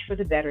change for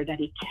the better, that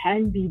it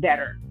can be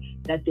better,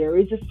 that there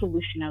is a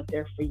solution out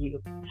there for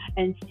you.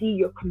 And see,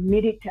 you're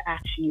committed to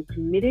action. You're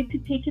committed to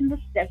taking the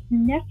steps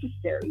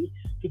necessary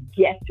to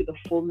get to the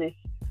fullness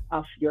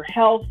of your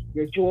health,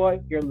 your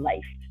joy, your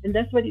life. And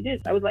that's what it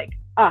is. I was like,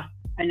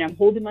 and I'm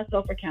holding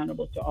myself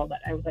accountable to all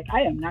that. I was like,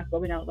 I am not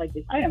going out like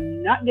this. I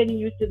am not getting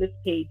used to this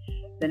pain.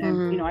 Then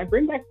I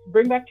bring back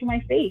to my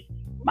face.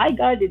 My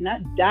God did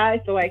not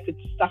die so I could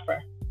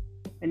suffer.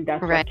 And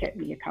that's what kept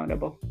me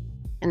accountable.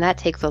 And that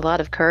takes a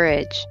lot of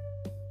courage.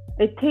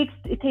 It takes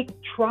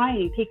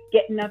trying, it takes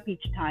getting up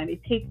each time.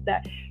 It takes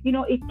that,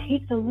 it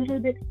takes a little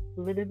bit.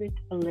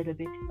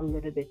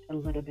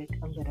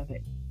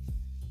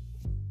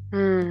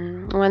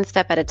 One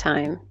step at a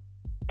time.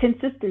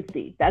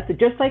 Consistency. That's it.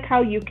 Just like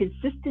how you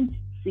consistency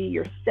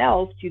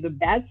yourself to the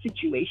bad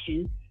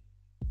situation,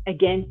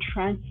 again,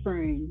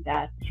 transferring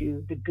that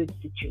to the good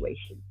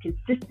situation.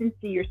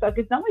 Consistency yourself.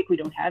 It's not like we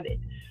don't have it.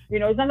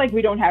 It's not like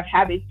we don't have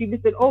habits. People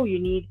said, oh, you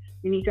need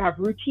to have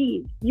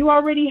routine. You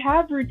already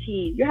have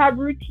routine. You have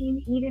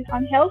routine eating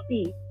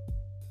unhealthy.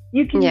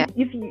 You can,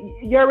 if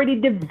you already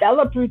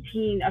develop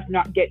routine of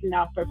not getting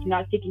up, of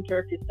not taking care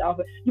of yourself.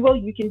 Well,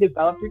 you can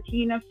develop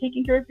routine of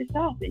taking care of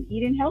yourself and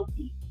eating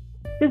healthy.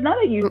 It's not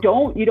that you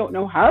don't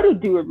know how to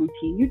do a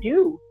routine. You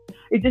do.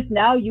 It's just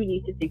now you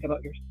need to think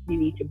about you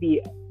need to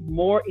be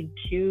more in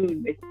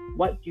tune with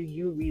what do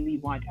you really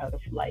want out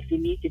of life. You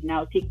need to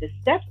now take the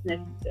steps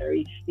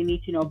necessary. You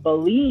need to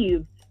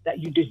believe that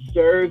you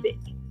deserve it.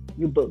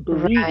 You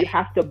believe, you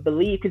have to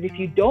believe, because if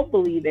you don't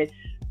believe it,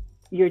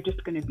 you're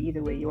just going to be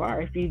the way you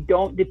are. If you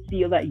don't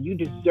feel that you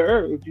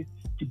deserve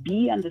to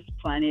be on this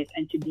planet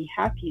and to be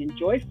happy and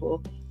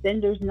joyful, then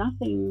there's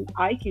nothing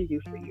I can do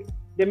for you.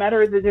 No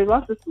matter, there's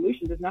lots of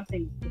solutions. There's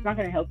nothing, it's not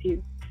going to help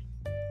you.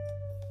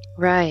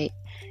 Right.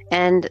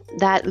 And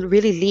that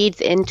really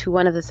leads into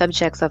one of the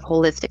subjects of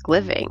holistic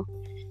living.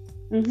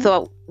 Mm-hmm.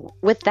 So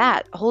with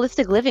that,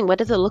 holistic living, what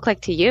does it look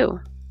like to you?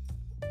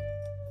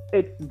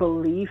 It's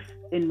belief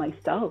in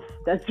myself.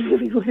 That's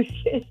really what it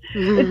is.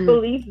 Mm-hmm. It's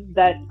belief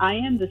that I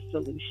am the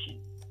solution.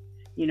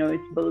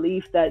 It's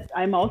belief that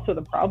I'm also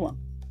the problem.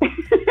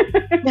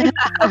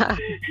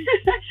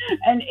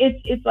 And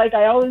it's like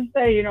I always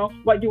say, you know,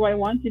 what do I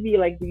want to be?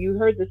 Like, you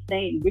heard the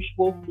saying, which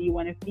wolf do you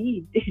want to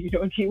feed? You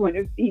know, do you want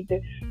to feed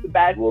the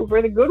bad wolf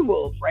or the good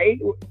wolf, right?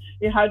 You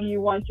know, how do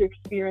you want to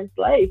experience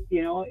life?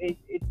 You know,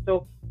 it's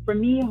so, for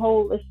me,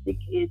 holistic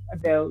is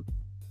about,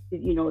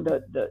 you know,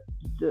 the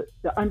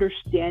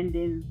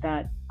understanding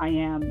that I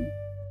am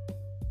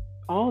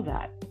all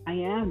that. I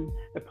am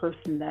the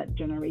person that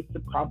generates the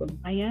problem.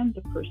 I am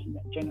the person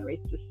that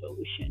generates the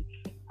solution.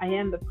 I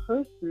am the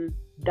person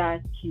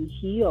that can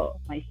heal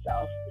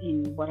myself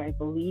in what I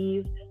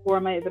believe, or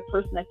am I the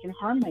person that can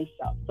harm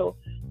myself?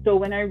 So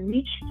when I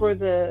reach for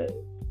the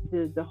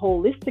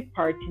holistic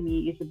part, to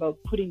me is about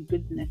putting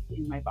goodness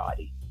in my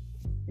body.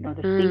 You know,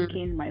 the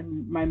thinking, my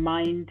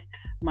mind,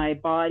 my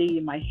body,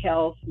 my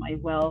health, my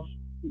wealth,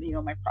 you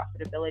know, my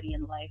profitability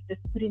in life,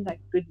 just putting that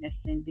goodness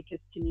in, because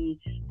to me,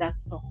 that's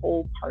the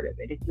whole part of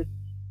it. It's just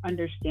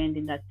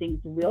understanding that things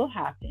will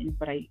happen,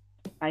 but I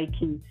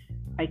can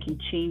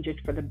change it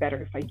for the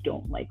better if I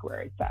don't like where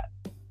it's at,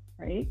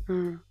 right?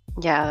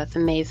 Yeah, that's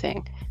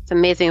amazing. It's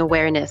amazing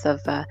awareness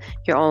of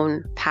your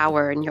own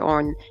power and your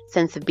own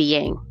sense of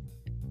being.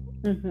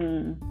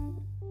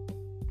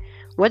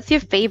 What's your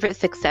favorite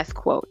success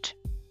quote?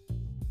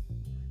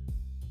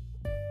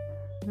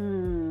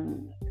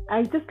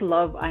 I just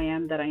love I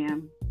am that I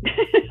am.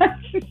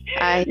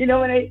 You know,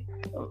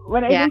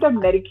 when I think of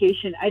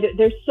medication,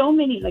 there's so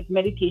many, like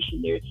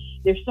meditation,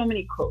 there's so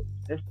many quotes,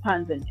 there's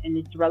tons, and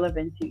it's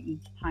relevant to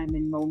each time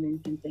and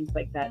moment and things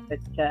like that. But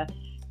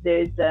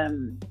there's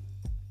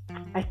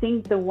I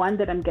think the one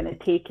that I'm going to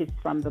take is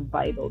from the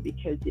Bible,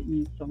 because it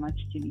means so much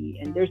to me.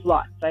 And there's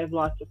lots. I have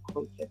lots of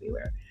quotes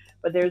everywhere.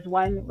 But there's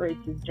one where it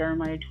says,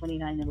 Jeremiah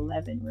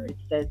 29:11, where it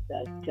says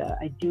that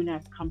I do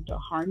not come to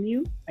harm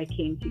you. I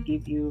came to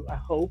give you a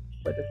hope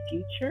for the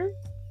future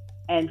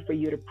and for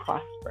you to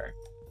prosper.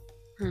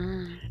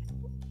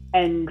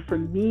 And for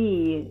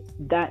me,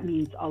 that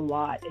means a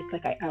lot. It's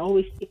like I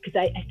always, because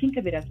I think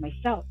of it as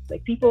myself.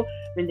 Like, people,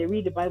 when they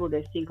read the Bible,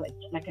 they think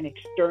like an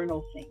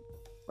external thing,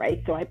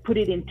 right? So I put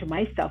it into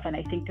myself, and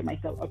I think to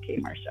myself, okay,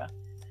 Marsha,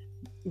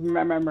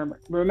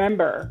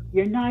 remember,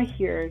 you're not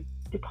here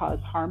to cause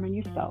harm on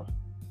yourself.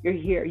 You're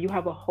here, you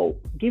have a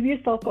hope. Give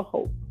yourself a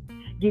hope.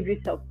 Give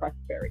yourself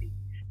prosperity.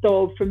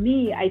 So for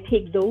me, I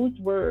take those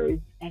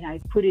words and I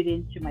put it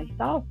into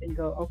myself and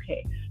go,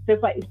 okay. So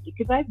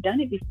because I've done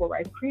it before,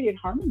 I've created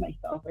harm in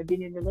myself. I've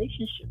been in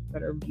relationships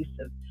that are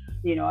abusive.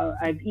 You know,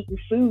 I've eaten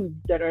foods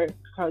that are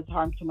cause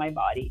harm to my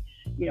body.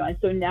 You know, and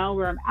so now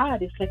where I'm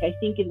at, it's like, I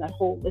think in that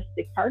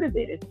holistic part of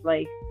it, it's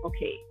like,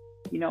 okay,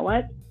 you know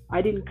what?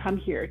 I didn't come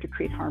here to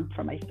create harm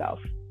for myself.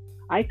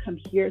 I come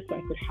here so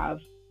I could have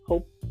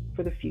hope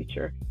for the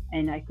future,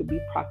 and I could be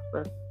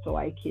prosperous, so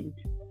I can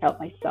help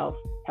myself,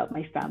 help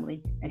my family,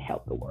 and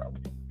help the world.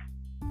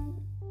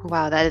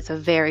 Wow, that is a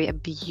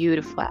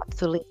beautiful,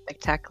 absolutely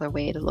spectacular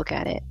way to look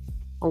at it.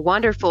 A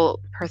wonderful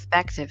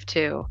perspective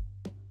too.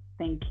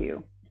 Thank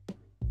you.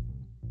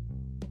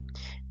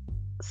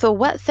 So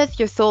what sets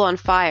your soul on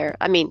fire?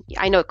 I mean,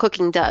 I know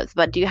cooking does,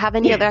 but do you have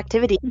any other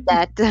activities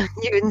that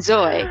you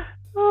enjoy?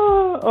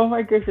 Oh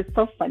my gosh, it's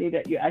so funny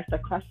that you asked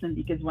that question,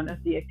 because one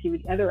of the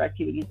other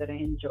activities that I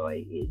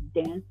enjoy is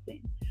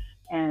dancing.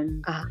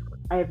 And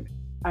I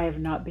have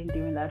not been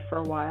doing that for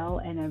a while,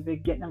 and I've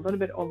been getting a little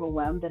bit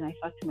overwhelmed. And I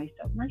thought to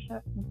myself,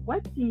 Marsha,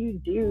 what do you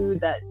do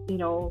that, you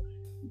know,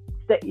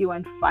 set you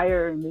on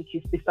fire and make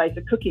you, besides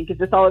the cooking? Because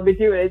that's all I've been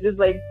doing. It's just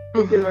like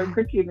thinking about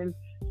cooking and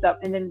stuff.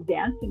 And then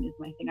dancing is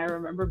my thing. I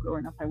remember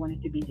growing up, I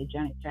wanted to be in the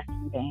Janet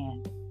Jackson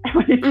band. I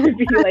wanted to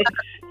be like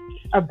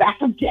a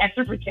backup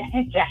dancer for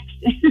Janet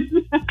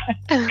Jackson.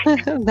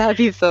 That'd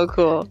be so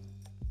cool.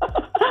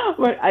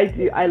 But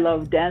I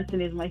love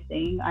dancing is my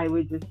thing. I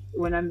would just,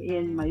 when I'm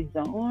in my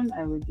zone,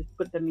 I would just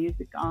put the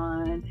music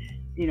on,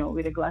 you know,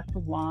 with a glass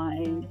of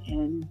wine,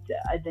 and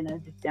then I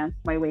just dance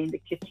my way in the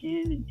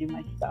kitchen and do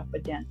my stuff.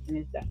 But dancing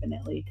is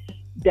definitely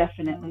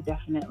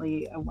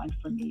a one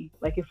for me.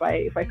 Like, if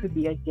I could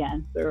be a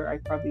dancer, I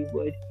probably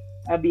would.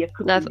 I'd be a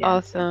cooking That's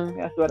dancer. awesome.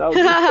 That's what I'll do.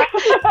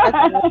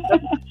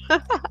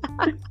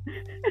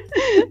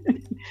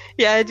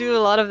 Yeah, I do a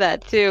lot of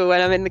that too.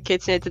 When I'm in the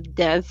kitchen, it's a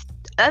dance.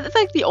 That's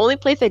like the only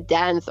place I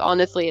dance,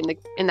 honestly,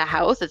 in the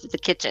house is the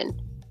kitchen.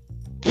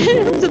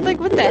 It's just like,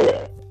 what the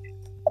heck?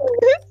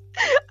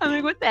 I'm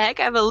like, what the heck?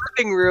 I have a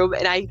living room,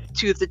 and I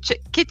choose the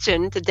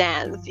kitchen to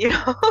dance, you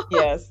know?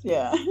 Yes,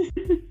 yeah.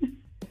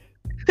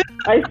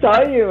 I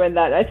saw you in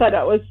that. I thought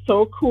that was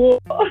so cool.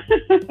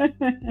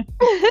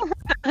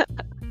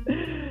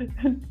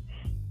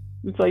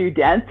 So you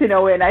dancing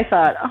away, and I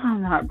thought, oh,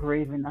 I'm not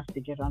brave enough to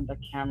get on the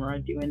camera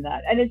doing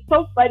that. And it's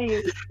so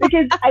funny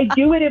because I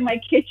do it in my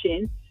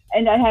kitchen,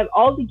 and I have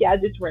all the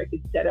gadgets where I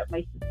could set up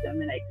my system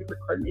and I could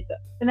record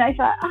myself. And I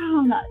thought, oh,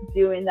 I'm not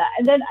doing that.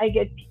 And then I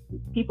get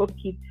people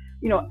keep,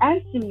 you know,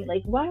 asking me,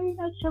 like, why are you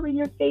not showing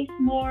your face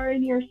more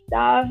and your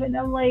stuff? And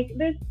I'm like,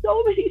 there's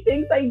so many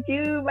things I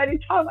do. By the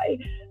time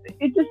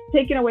it's just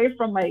taken away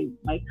from my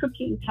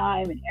cooking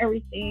time and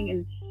everything.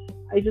 And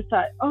I just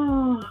thought,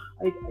 oh,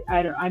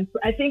 I don't know.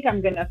 I think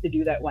I'm gonna have to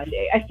do that one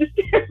day. I just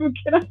am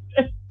gonna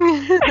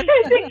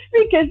I think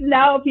because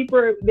now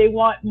people they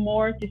want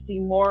more to see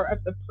more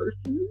of the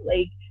person,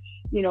 like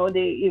they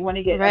want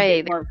to get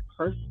a bit more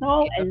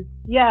personal, and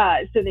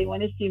so they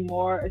want to see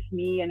more of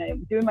me. And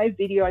I'm doing my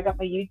video. I got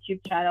my YouTube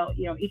channel,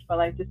 Eat for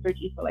Life. Just search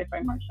Eat for Life by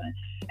Marsha.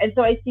 And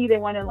so I see they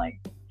want to like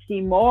see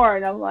more,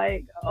 and I'm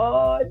like,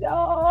 oh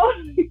no.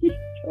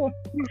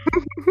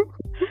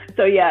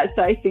 So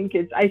I think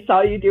I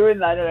saw you doing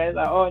that, and I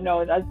thought, oh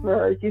no, that's for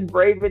her. She's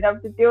brave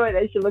enough to do it,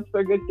 and she looks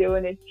so good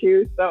doing it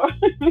too. So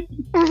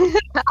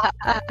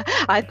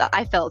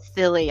I felt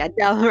silly. I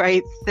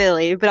downright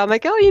silly, but I'm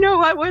like, oh, you know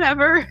what?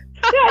 Whatever.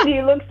 Yeah, and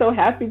you look so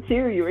happy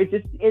too. You were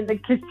just in the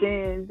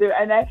kitchen,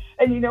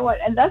 and you know what?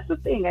 And that's the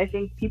thing. I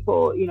think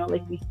people,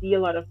 like we see a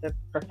lot of the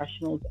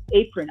professionals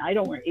apron. I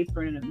don't wear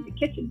apron in the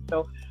kitchen,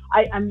 so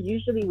I'm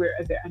usually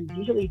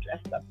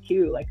dressed up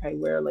too. Like I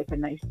wear like a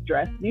nice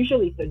dress.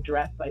 Usually it's a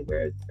dress I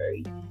wear. It's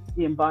very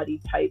the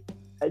embodied type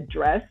a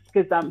dress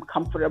because I'm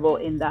comfortable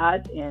in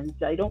that, and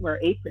I don't wear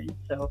aprons.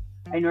 So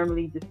I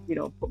normally just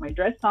put my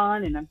dress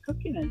on and I'm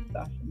cooking and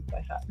stuff. And so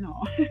I thought,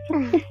 no.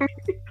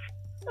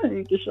 I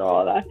need to show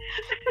all that.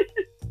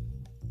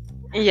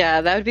 Yeah,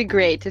 that would be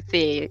great to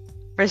see,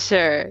 for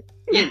sure.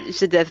 You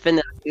should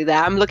definitely do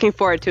that. I'm looking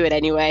forward to it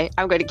anyway.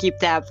 I'm going to keep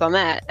tabs on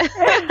that.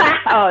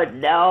 Oh,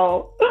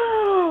 no.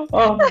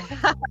 Oh,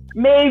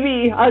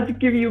 maybe. I'll just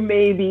give you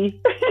maybe.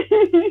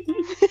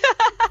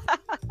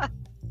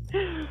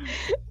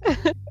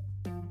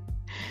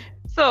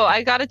 So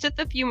I got just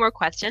a few more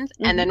questions,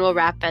 and then we'll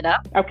wrap it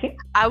up. Okay.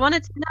 I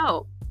wanted to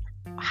know,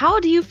 how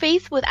do you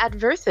face with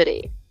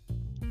adversity?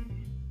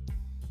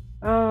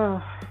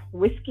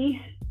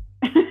 Whiskey.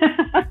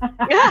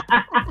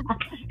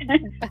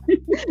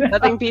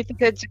 Nothing beats a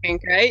good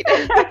drink, right?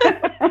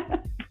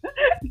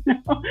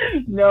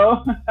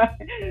 No.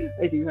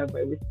 I do have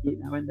my whiskey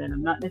now and then.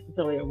 I'm not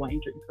necessarily a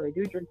wine drinker. I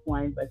do drink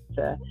wine, but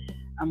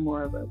I'm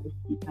more of a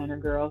whiskey kind of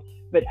girl.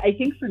 But I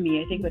think for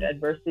me, with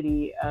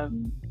adversity,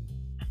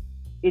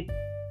 it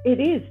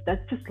is.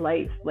 That's just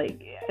life.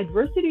 Like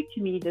adversity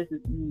to me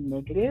doesn't mean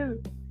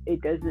negative.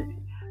 It doesn't.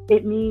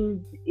 It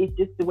means it's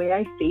just the way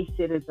I face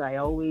it is I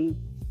always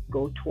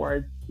go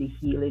towards the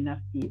healing of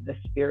the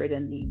spirit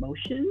and the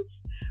emotions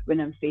when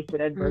I'm faced with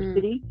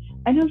adversity.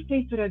 And I'm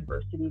faced with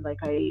adversity, like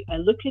I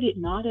look at it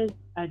not as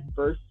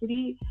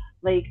adversity.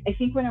 Like I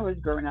think when I was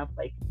growing up,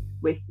 like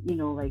with,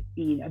 like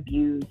being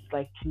abused,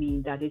 like to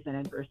me, that is an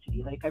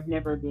adversity. Like I've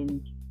never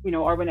been,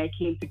 or when I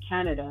came to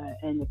Canada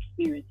and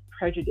experienced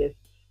prejudice,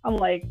 I'm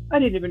like, I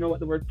didn't even know what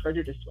the word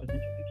prejudice was until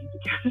I came to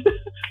Canada.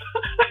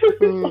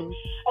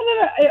 And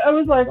then I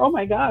was like, oh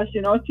my gosh,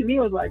 to me it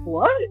was like,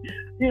 what?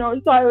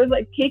 So I was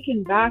like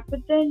taken back.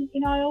 But then,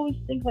 I always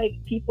think like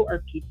people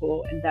are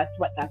people, and that's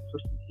what that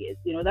person is.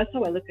 That's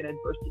how I look at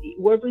adversity.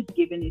 Whoever's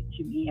given it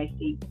to me, I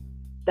think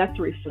that's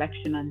a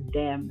reflection on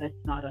them. That's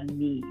not on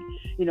me.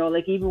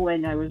 Like even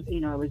when I was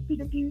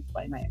being abused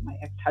by my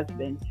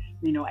ex-husband,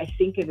 I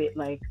think of it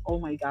like, oh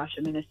my gosh,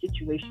 I'm in a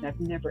situation I've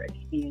never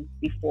experienced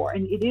before.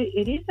 And it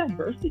is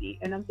adversity.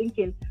 And I'm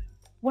thinking,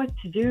 what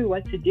to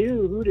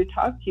do, who to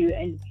talk to.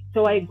 And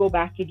so I go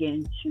back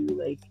again to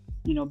like,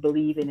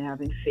 believing and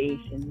having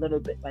faith, and little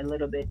bit by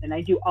little bit. And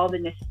I do all the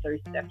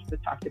necessary steps to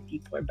talk to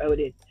people about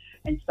it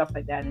and stuff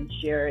like that, and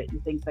share it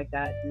and things like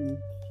that, and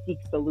seek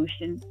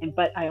solutions.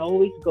 But I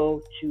always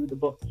go to the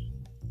books.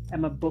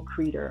 I'm a book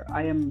reader.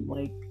 I am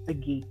like a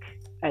geek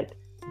at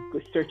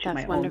searching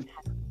my own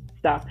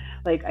stuff.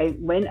 Like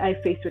when I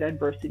face with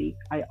adversity,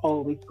 I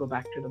always go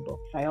back to the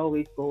books. I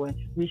always go and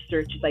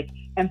research, like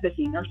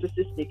empathy,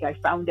 narcissistic. I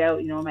found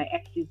out, my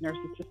ex is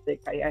narcissistic.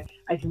 I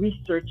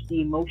researched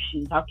the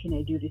emotions. How can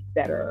I do this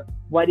better?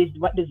 What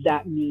does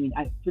that mean?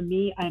 For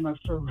me, I'm a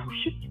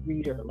ferocious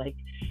reader. Like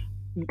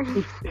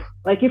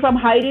if I'm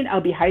hiding,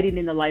 I'll be hiding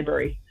in the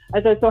library. I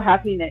was so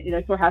happy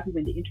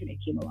when the internet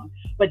came along.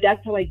 But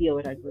that's how I deal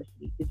with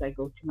adversity. Is I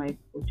go to my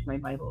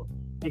Bible.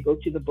 I go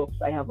to the books.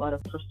 I have a lot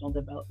of personal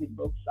development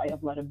books. I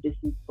have a lot of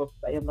business books.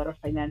 I have a lot of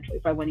financial.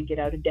 If I want to get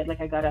out of debt, like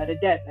I got out of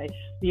debt, like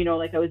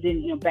I was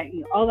in,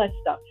 banking, all that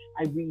stuff.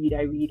 I read.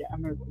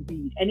 I'm gonna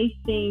read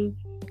anything.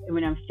 And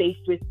when I'm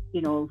faced with,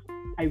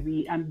 I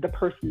read. I'm the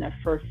person that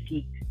first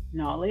seeks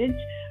knowledge.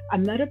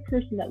 I'm not a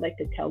person that like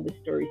to tell the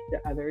stories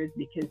to others,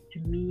 because to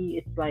me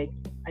it's like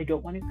I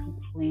don't want to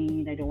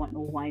complain. I don't want no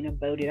whine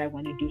about it. I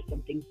want to do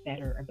something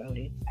better about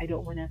it. I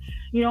don't want to,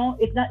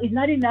 it's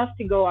not enough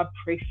to go, I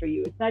pray for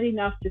you. It's not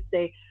enough to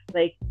say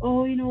like,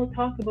 oh, we'll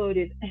talk about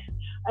it.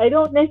 I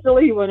don't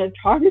necessarily want to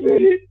talk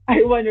about it.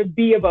 I want to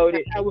be about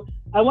it.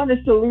 I want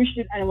a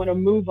solution, and I want to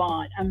move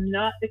on. I'm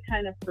not the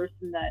kind of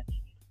person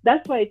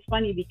that's why it's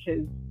funny,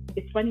 because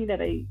it's funny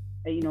that I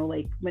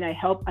like when I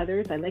help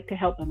others, I like to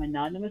help them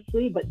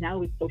anonymously, but now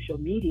with social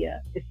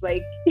media, it's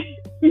like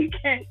you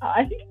can't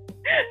hide.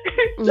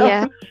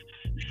 Yeah.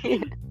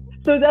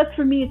 So that's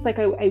for me. It's like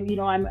I'm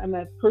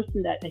a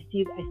person that I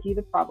see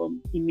the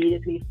problem,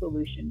 immediately a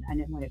solution,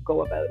 and I want to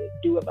go about it,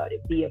 do about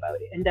it, be about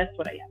it, and that's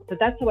what I am. So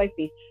that's how I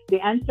face the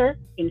answer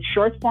in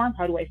short form.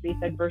 How do I face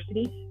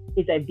adversity?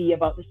 is I be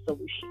about the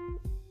solution.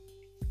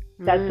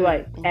 That's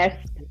why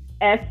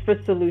S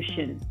for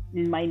solution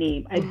in my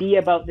name. I be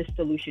about the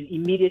solution.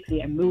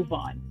 Immediately I move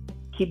on.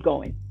 Keep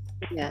going.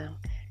 Yeah.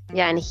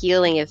 Yeah, and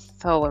healing is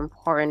so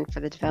important for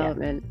the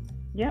development.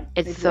 Yeah.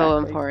 It's so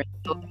important.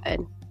 So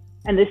good.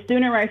 And the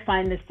sooner I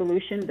find the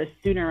solution, the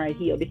sooner I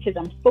heal, because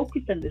I'm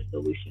focused on the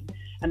solution.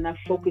 I'm not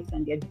focused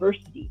on the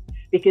adversity,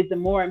 because the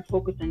more I'm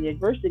focused on the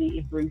adversity,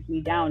 it brings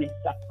me down. It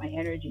sucks my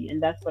energy.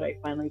 And that's what I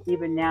find. Like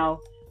even now,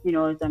 you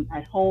know, as I'm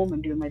at home,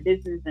 I'm doing my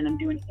business and I'm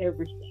doing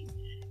everything.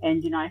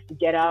 And, you know, I have to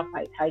get up,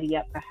 I tidy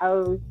up the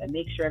house, I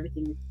make sure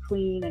everything is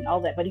clean and all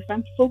that. But if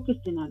I'm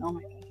focusing on, oh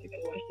my gosh, I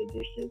gotta wash the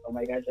dishes, oh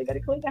my gosh, I gotta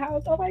clean the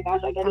house, oh my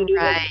gosh, I gotta do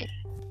this.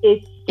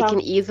 It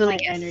can easily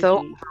get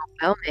so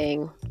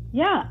overwhelming.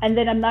 Yeah, and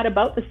then I'm not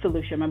about the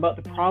solution, I'm about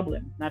the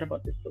problem, not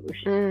about the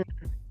solution.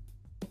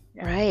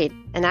 Yeah. Right.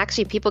 And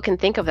actually people can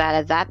think of that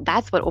as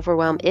that's what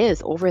overwhelm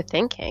is,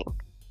 overthinking.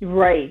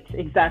 Right,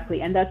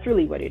 exactly. And that's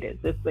really what it is.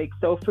 It's like,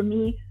 so for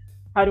me,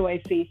 how do I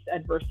face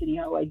adversity?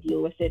 How do I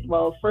deal with it?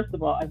 Well, first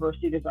of all,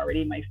 adversity is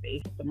already in my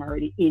face. I'm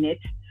already in it.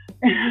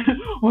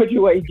 What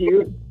do?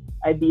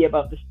 I be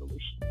about the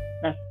solution.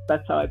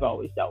 That's how I've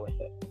always dealt with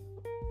it.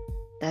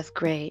 That's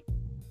great.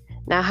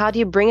 Now, how do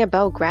you bring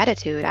about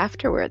gratitude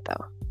afterward,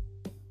 though?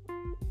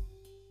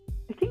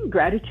 I think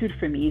gratitude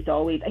for me is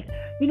always,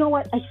 you know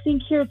what? I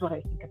think here's what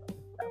I think about this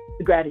stuff.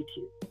 The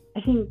gratitude.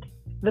 I think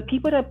the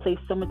people that place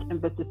so much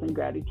emphasis on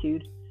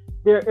gratitude,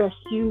 they're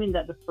assuming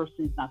that the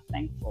person is not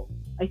thankful.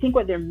 I think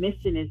what they're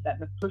missing is that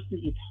the person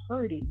is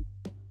hurting.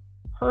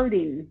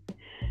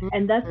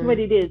 And that's what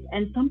it is.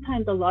 And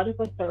sometimes a lot of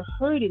us are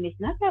hurting. It's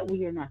not that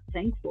we are not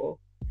thankful.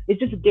 It's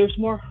just that there's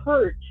more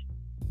hurt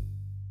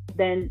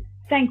than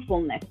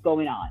thankfulness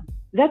going on.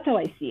 That's how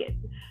I see it.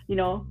 You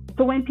know,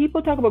 so when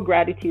people talk about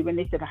gratitude, when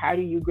they say, how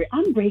do you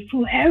I'm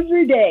grateful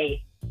every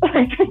day.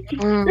 Like,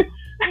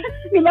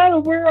 no matter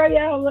where I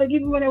am, like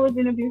even when I was in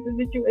an abusive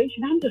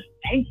situation, I'm just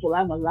thankful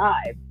I'm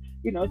alive,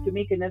 you know, to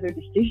make another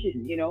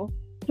decision, you know.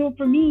 So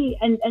for me,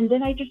 and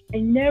then I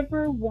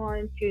never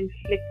want to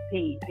inflict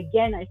pain.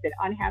 Again, I said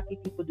unhappy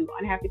people do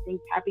unhappy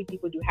things, happy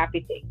people do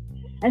happy things.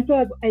 And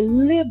so I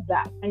live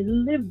that.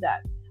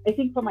 I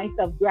think for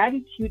myself,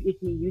 gratitude is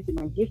me using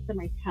my gifts and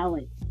my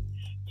talents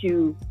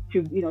to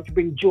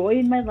bring joy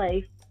in my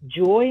life,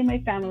 joy in my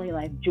family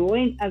life, joy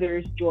in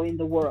others, joy in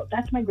the world.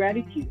 That's my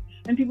gratitude.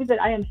 And people said,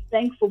 I am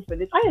thankful for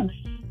this. I am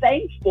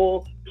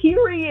thankful,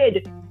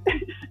 period.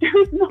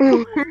 There's no,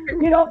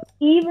 you know,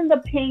 even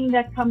the pain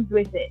that comes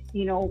with it,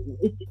 you know,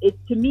 it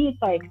to me,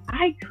 it's like,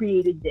 I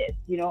created this,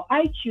 you know,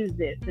 I choose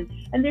this.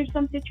 And there's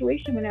some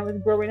situation when I was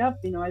growing up,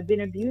 you know, I've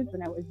been abused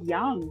when I was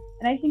young.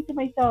 And I think to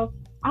myself,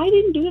 I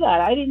didn't do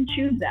that. I didn't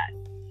choose that.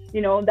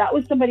 You know, that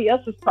was somebody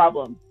else's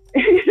problem.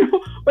 You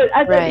know? But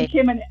as I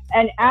became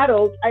an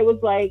adult, I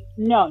was like,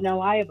 no,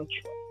 I have a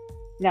choice.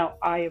 Now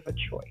I have a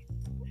choice.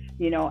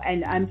 You know,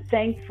 and I'm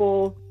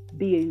thankful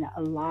being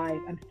alive.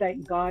 I'm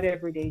thank God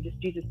every day. Just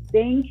Jesus,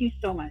 thank you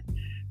so much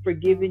for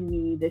giving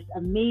me this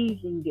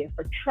amazing gift,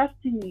 for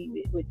trusting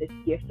me with this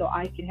gift so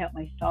I can help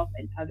myself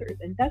and others.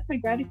 And that's my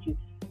gratitude.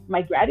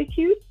 My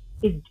gratitude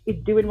is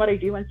doing what I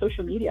do on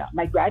social media.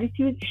 My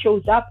gratitude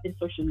shows up in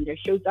social media,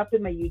 shows up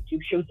in my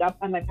YouTube, shows up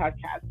on my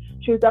podcast,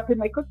 shows up in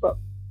my cookbook.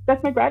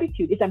 That's my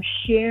gratitude, is I'm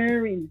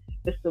sharing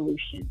the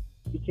solution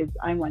because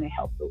I want to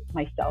help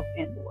myself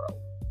and the world.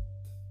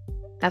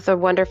 That's a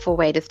wonderful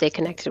way to stay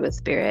connected with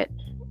spirit.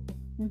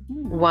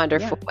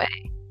 Wonderful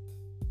way.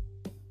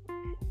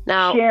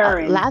 Now,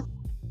 last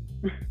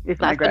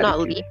but not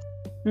least,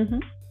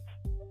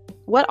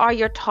 what are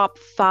your top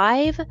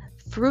 5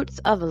 fruits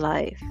of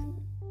life?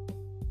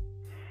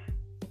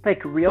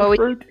 Like real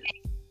fruit?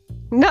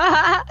 No.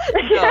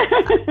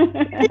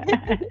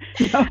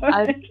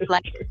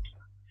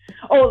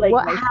 Like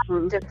what my have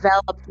fruit.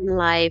 Developed in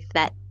life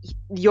that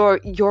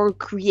your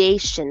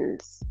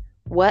creations.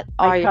 What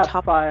are your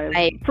top 5?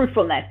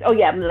 Fruitfulness. Oh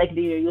yeah, like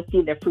you'll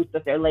see the fruits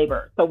of their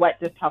labor. So what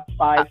the top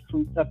 5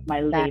 fruits of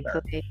my labor?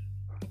 Exactly.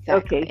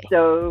 Okay,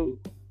 so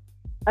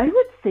I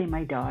would say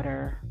my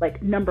daughter.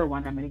 Like number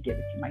 1, I'm going to give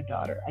it to my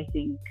daughter. I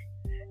think,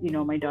 you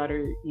know, my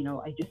daughter. You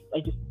know, I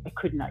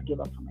could not give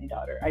up on my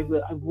daughter. I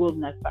will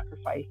not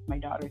sacrifice my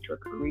daughter to a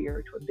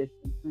career, to a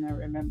business. And I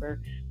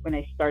remember when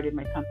I started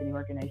my company,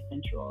 Organized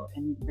Central,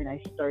 and when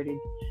I started,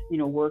 you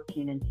know,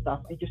 working and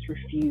stuff, I just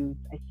refused.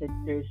 I said,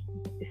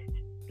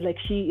 like,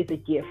 she is a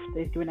gift.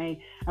 When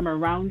I'm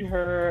around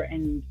her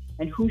and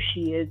who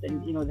she is,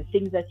 and you know the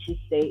things that she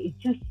say,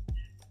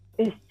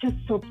 it's just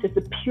so, there's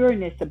a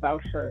pureness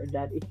about her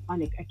that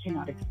I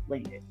cannot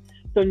explain it.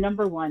 So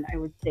number 1, I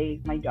would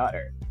say my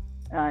daughter.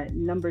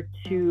 Number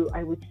 2,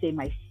 I would say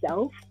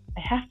myself. I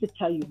have to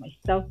tell you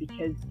myself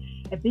because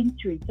I've been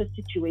through in such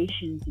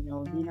situations, you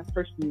know, being a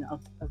person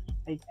of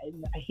I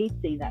hate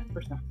saying that,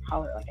 person of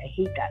color. Like, I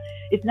hate that.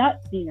 It's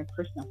not being a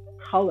person of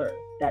color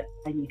that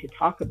I need to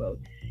talk about.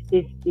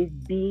 Is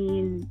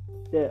being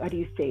how do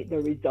you say, the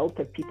result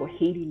of people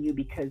hating you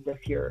because of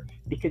your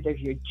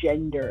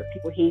gender,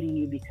 people hating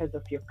you because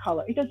of your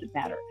color. It doesn't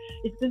matter.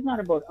 It's not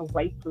about a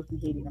white person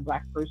hating a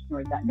black person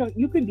or that. No,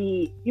 you could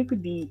be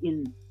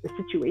in a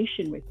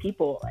situation with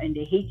people and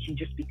they hate you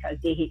just because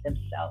they hate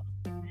themselves.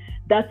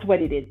 That's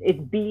what it is. It's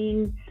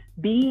being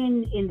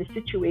in the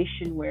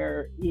situation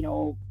where, you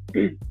know,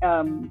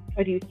 how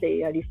do you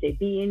say,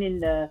 being in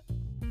the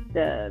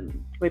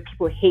where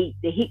people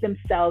hate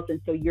themselves, and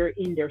so you're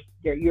in their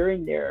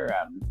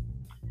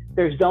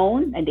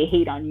zone and they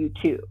hate on you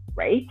too,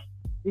 right?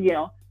 You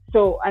know,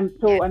 so I'm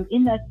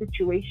in that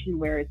situation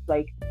where it's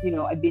like, you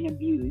know, I've been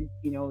abused,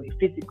 you know,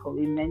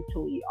 physically,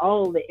 mentally,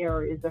 all the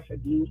areas of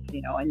abuse,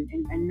 you know, and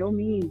no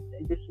means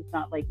this is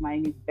not like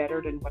mine is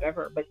better than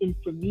whatever, but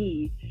for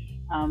me,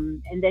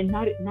 and then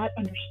not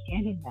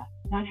understanding that,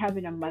 not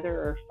having a mother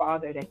or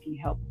father that can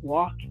help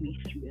walk me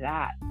through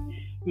that,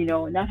 you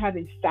know, not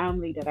having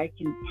family that I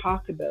can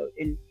talk about,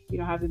 and, you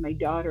know, having my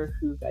daughter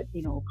who got,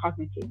 you know,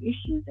 cognitive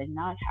issues, and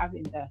not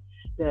having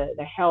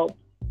the help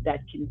that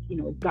can, you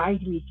know,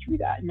 guide me through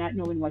that, not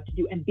knowing what to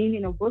do, and being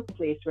in a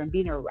workplace where I'm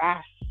being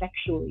harassed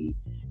sexually,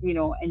 you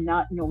know, and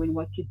not knowing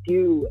what to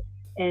do.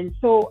 And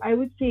so I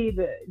would say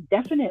that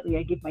definitely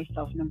I give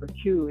myself number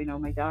 2, you know,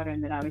 my daughter,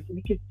 and then obviously,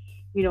 because,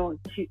 you know,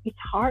 it's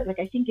hard. Like,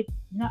 I think it's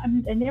not,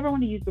 I never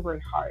want to use the word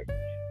hard,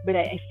 but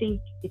I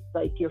think it's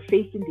like you're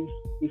facing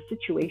these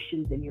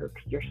situations and you're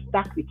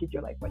stuck because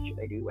you're like, what should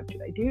I do? What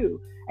should I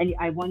do? And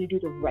I want to do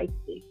the right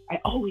thing. I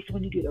always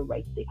want to do the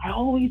right thing. I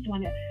always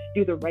want to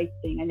do the right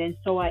thing. And then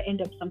so I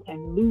end up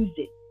sometimes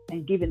losing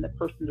and giving the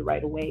person the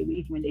right of way,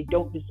 even when they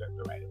don't deserve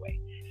the right of way.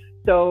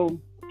 So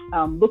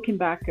looking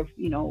back of,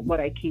 you know, what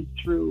I came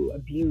through,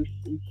 abuse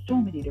in so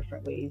many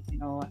different ways, you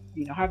know,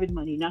 having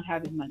money, not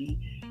having money,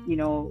 you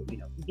know,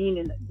 being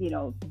in, you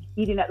know,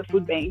 eating at the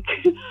food bank,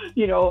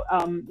 you know,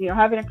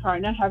 having a car,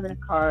 not having a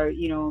car,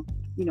 you know,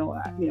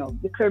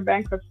 declared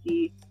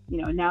bankruptcy, you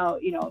know, now,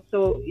 you know,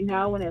 so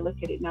now when I look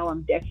at it now,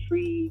 I'm debt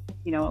free,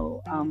 you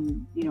know,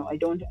 I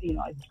don't, you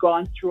know, I've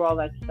gone through all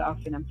that stuff,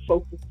 and I'm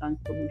focused on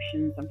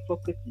solutions. I'm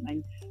focused and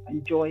I'm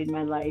enjoying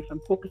my life.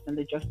 I'm focused on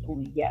the just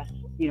only yes,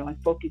 you know, I'm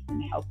focused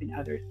on helping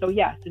others. So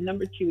yeah, so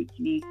number 2, it's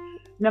me.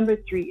 Number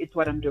 3 is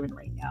what I'm doing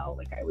right now,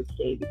 like I would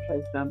say,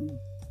 because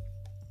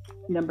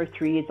number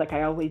 3 is like,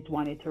 I always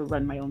wanted to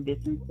run my own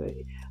business. But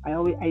I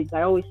always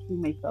see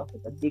myself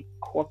as a big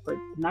corporate,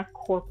 not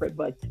corporate,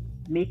 but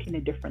making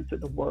a difference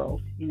with the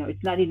world. You know,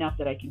 it's not enough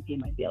that I can pay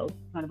my bills.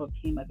 It's not about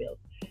paying my bills.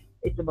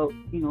 It's about,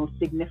 you know,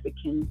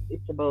 significance.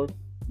 It's about,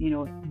 you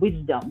know,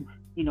 wisdom,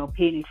 you know,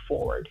 paying it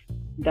forward.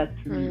 That's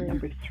for me,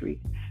 number 3.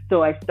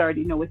 So I started,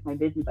 you know, with my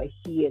business, I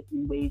see it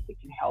in ways that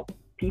can help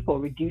people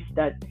reduce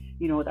that,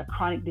 you know, that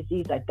chronic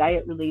disease, that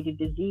diet-related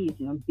disease,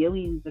 you know,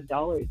 billions of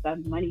dollars.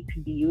 That money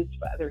could be used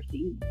for other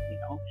things, you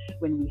know,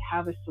 when we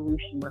have a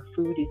solution where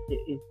food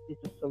is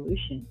a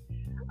solution.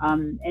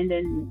 And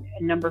then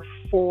number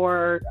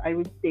 4, I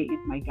would say, is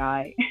my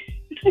guy.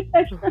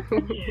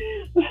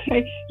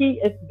 He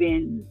has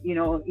been, you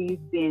know, he's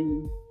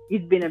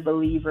been a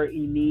believer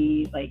in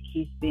me. Like,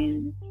 he's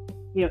been,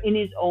 you know, in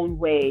his own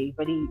way,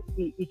 but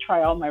he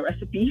try all my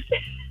recipes.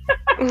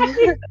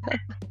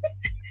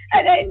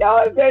 And I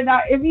know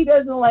if he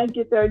doesn't like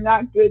it, they're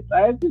not good. So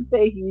I have to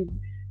say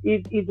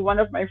he's one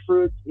of my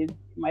fruits.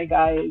 My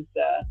guy is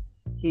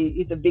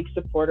he's a big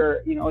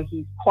supporter. You know,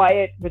 he's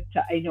quiet, but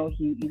I know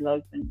he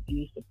loves and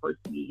he supports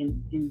me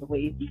in the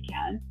ways he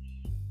can.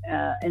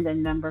 And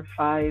then number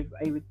 5,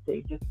 I would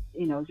say just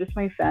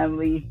my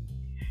family.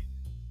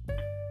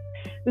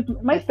 Just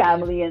my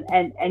family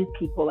and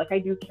people. Like, I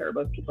do care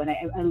about people, and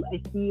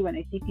I see when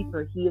I see people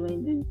are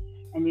healing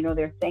and you know,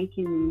 they're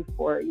thanking me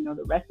for, you know,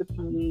 the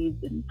recipes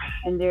and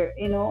they're,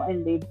 you know,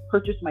 and they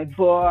purchased my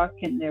book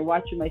and they're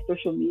watching my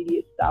social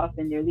media stuff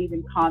and they're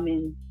leaving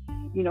comments,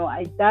 you know,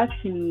 that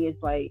to me is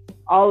like,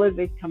 all of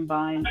it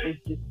combined is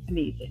just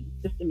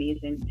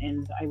amazing,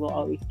 and I will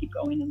always keep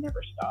going and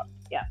never stop.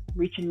 Yeah,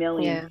 reaching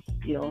millions. Yeah.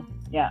 You know,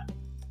 yeah.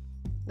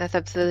 That's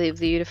absolutely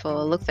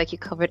beautiful. It looks like you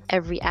covered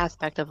every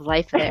aspect of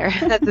life there.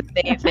 That's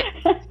amazing.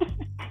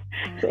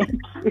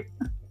 Thank you.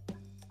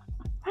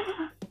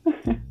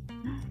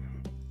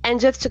 And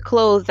just to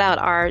close out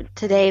our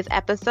today's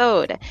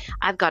episode,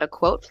 I've got a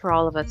quote for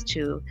all of us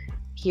to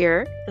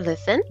hear,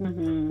 listen,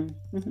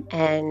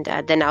 and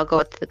then I'll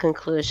go to the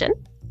conclusion,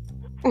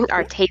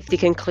 our tasty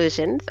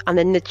conclusions on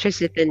the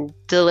nutritious and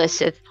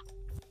delicious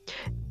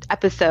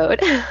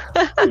episode.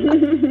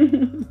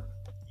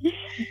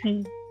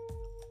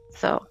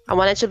 So I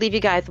wanted to leave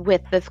you guys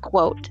with this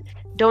quote: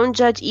 "Don't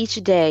judge each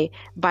day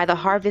by the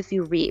harvest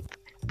you reap,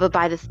 but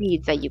by the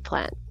seeds that you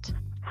plant."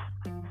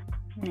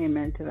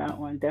 Amen to that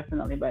one.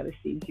 Definitely by the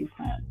seeds you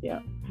plant. Yeah.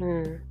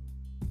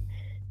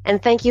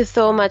 And thank you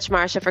so much,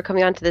 Marsha, for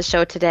coming on to the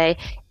show today.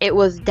 It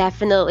was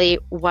definitely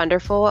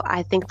wonderful.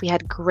 I think we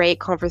had great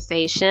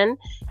conversation,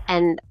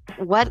 and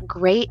what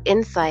great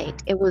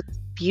insight. It was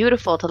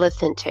beautiful to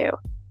listen to.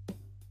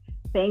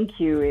 Thank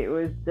you. It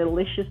was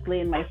deliciously,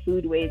 in my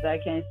food ways, I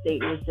can say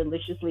it was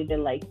deliciously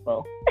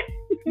delightful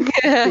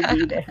to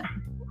be there.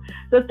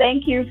 So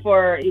thank you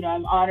for,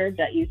 I'm honored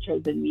that you've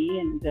chosen me,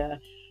 and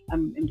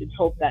I'm just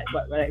hope that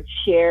what I've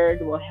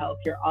shared will help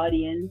your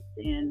audience,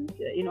 and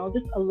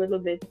just a little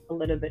bit,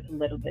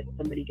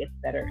 somebody gets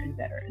better and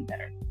better and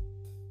better.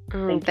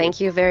 Thank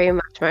you very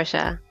much,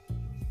 Marsha.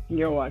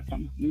 You're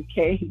welcome.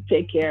 Okay,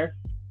 take care.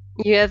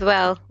 You as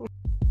well.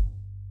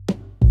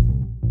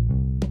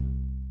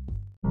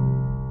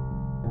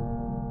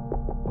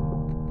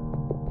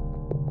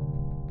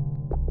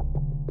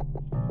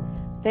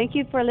 Thank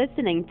you for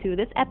listening to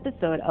this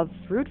episode of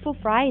Fruitful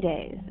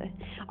Fridays.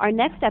 Our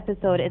next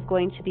episode is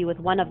going to be with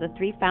one of the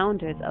 3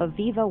 founders of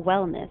Viva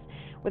Wellness,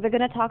 where they're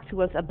going to talk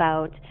to us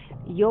about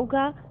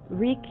yoga,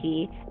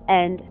 Reiki,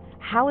 and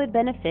how it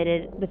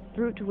benefited the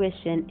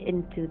fruition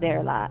into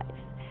their lives.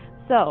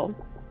 So,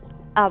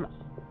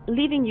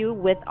 leaving you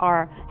with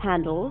our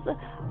handles,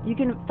 you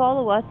can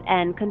follow us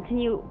and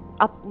continue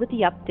up with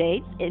the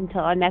updates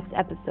until our next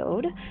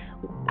episode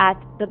at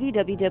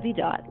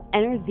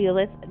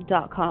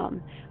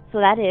www.enerzealous.com. So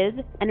that is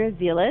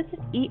Enerzealous,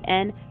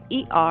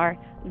 ENERZEALOUS.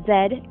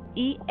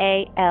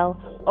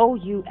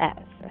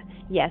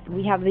 Yes,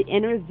 we have the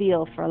inner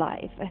zeal for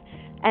life.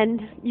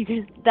 And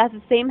that's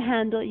the same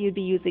handle you'd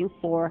be using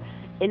for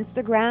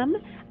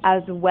Instagram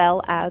as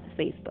well as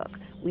Facebook.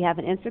 We have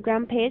an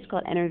Instagram page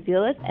called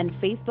Enerzealous, and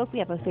Facebook, we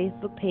have a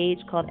Facebook page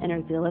called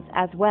Enerzealous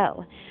as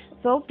well.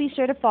 So be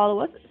sure to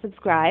follow us,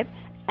 subscribe,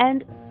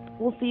 and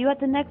we'll see you at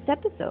the next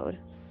episode.